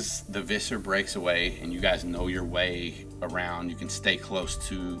 As the Visser breaks away and you guys know your way around, you can stay close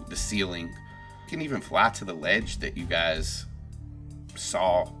to the ceiling. You can even fly to the ledge that you guys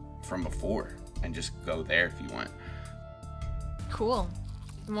saw from before and just go there if you want. Cool.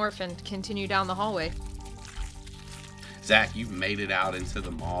 Morph and continue down the hallway. Zach, you've made it out into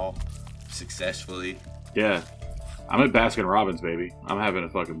the mall successfully. Yeah. I'm at Baskin Robbins, baby. I'm having a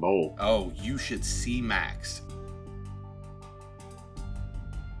fucking bowl. Oh, you should see Max.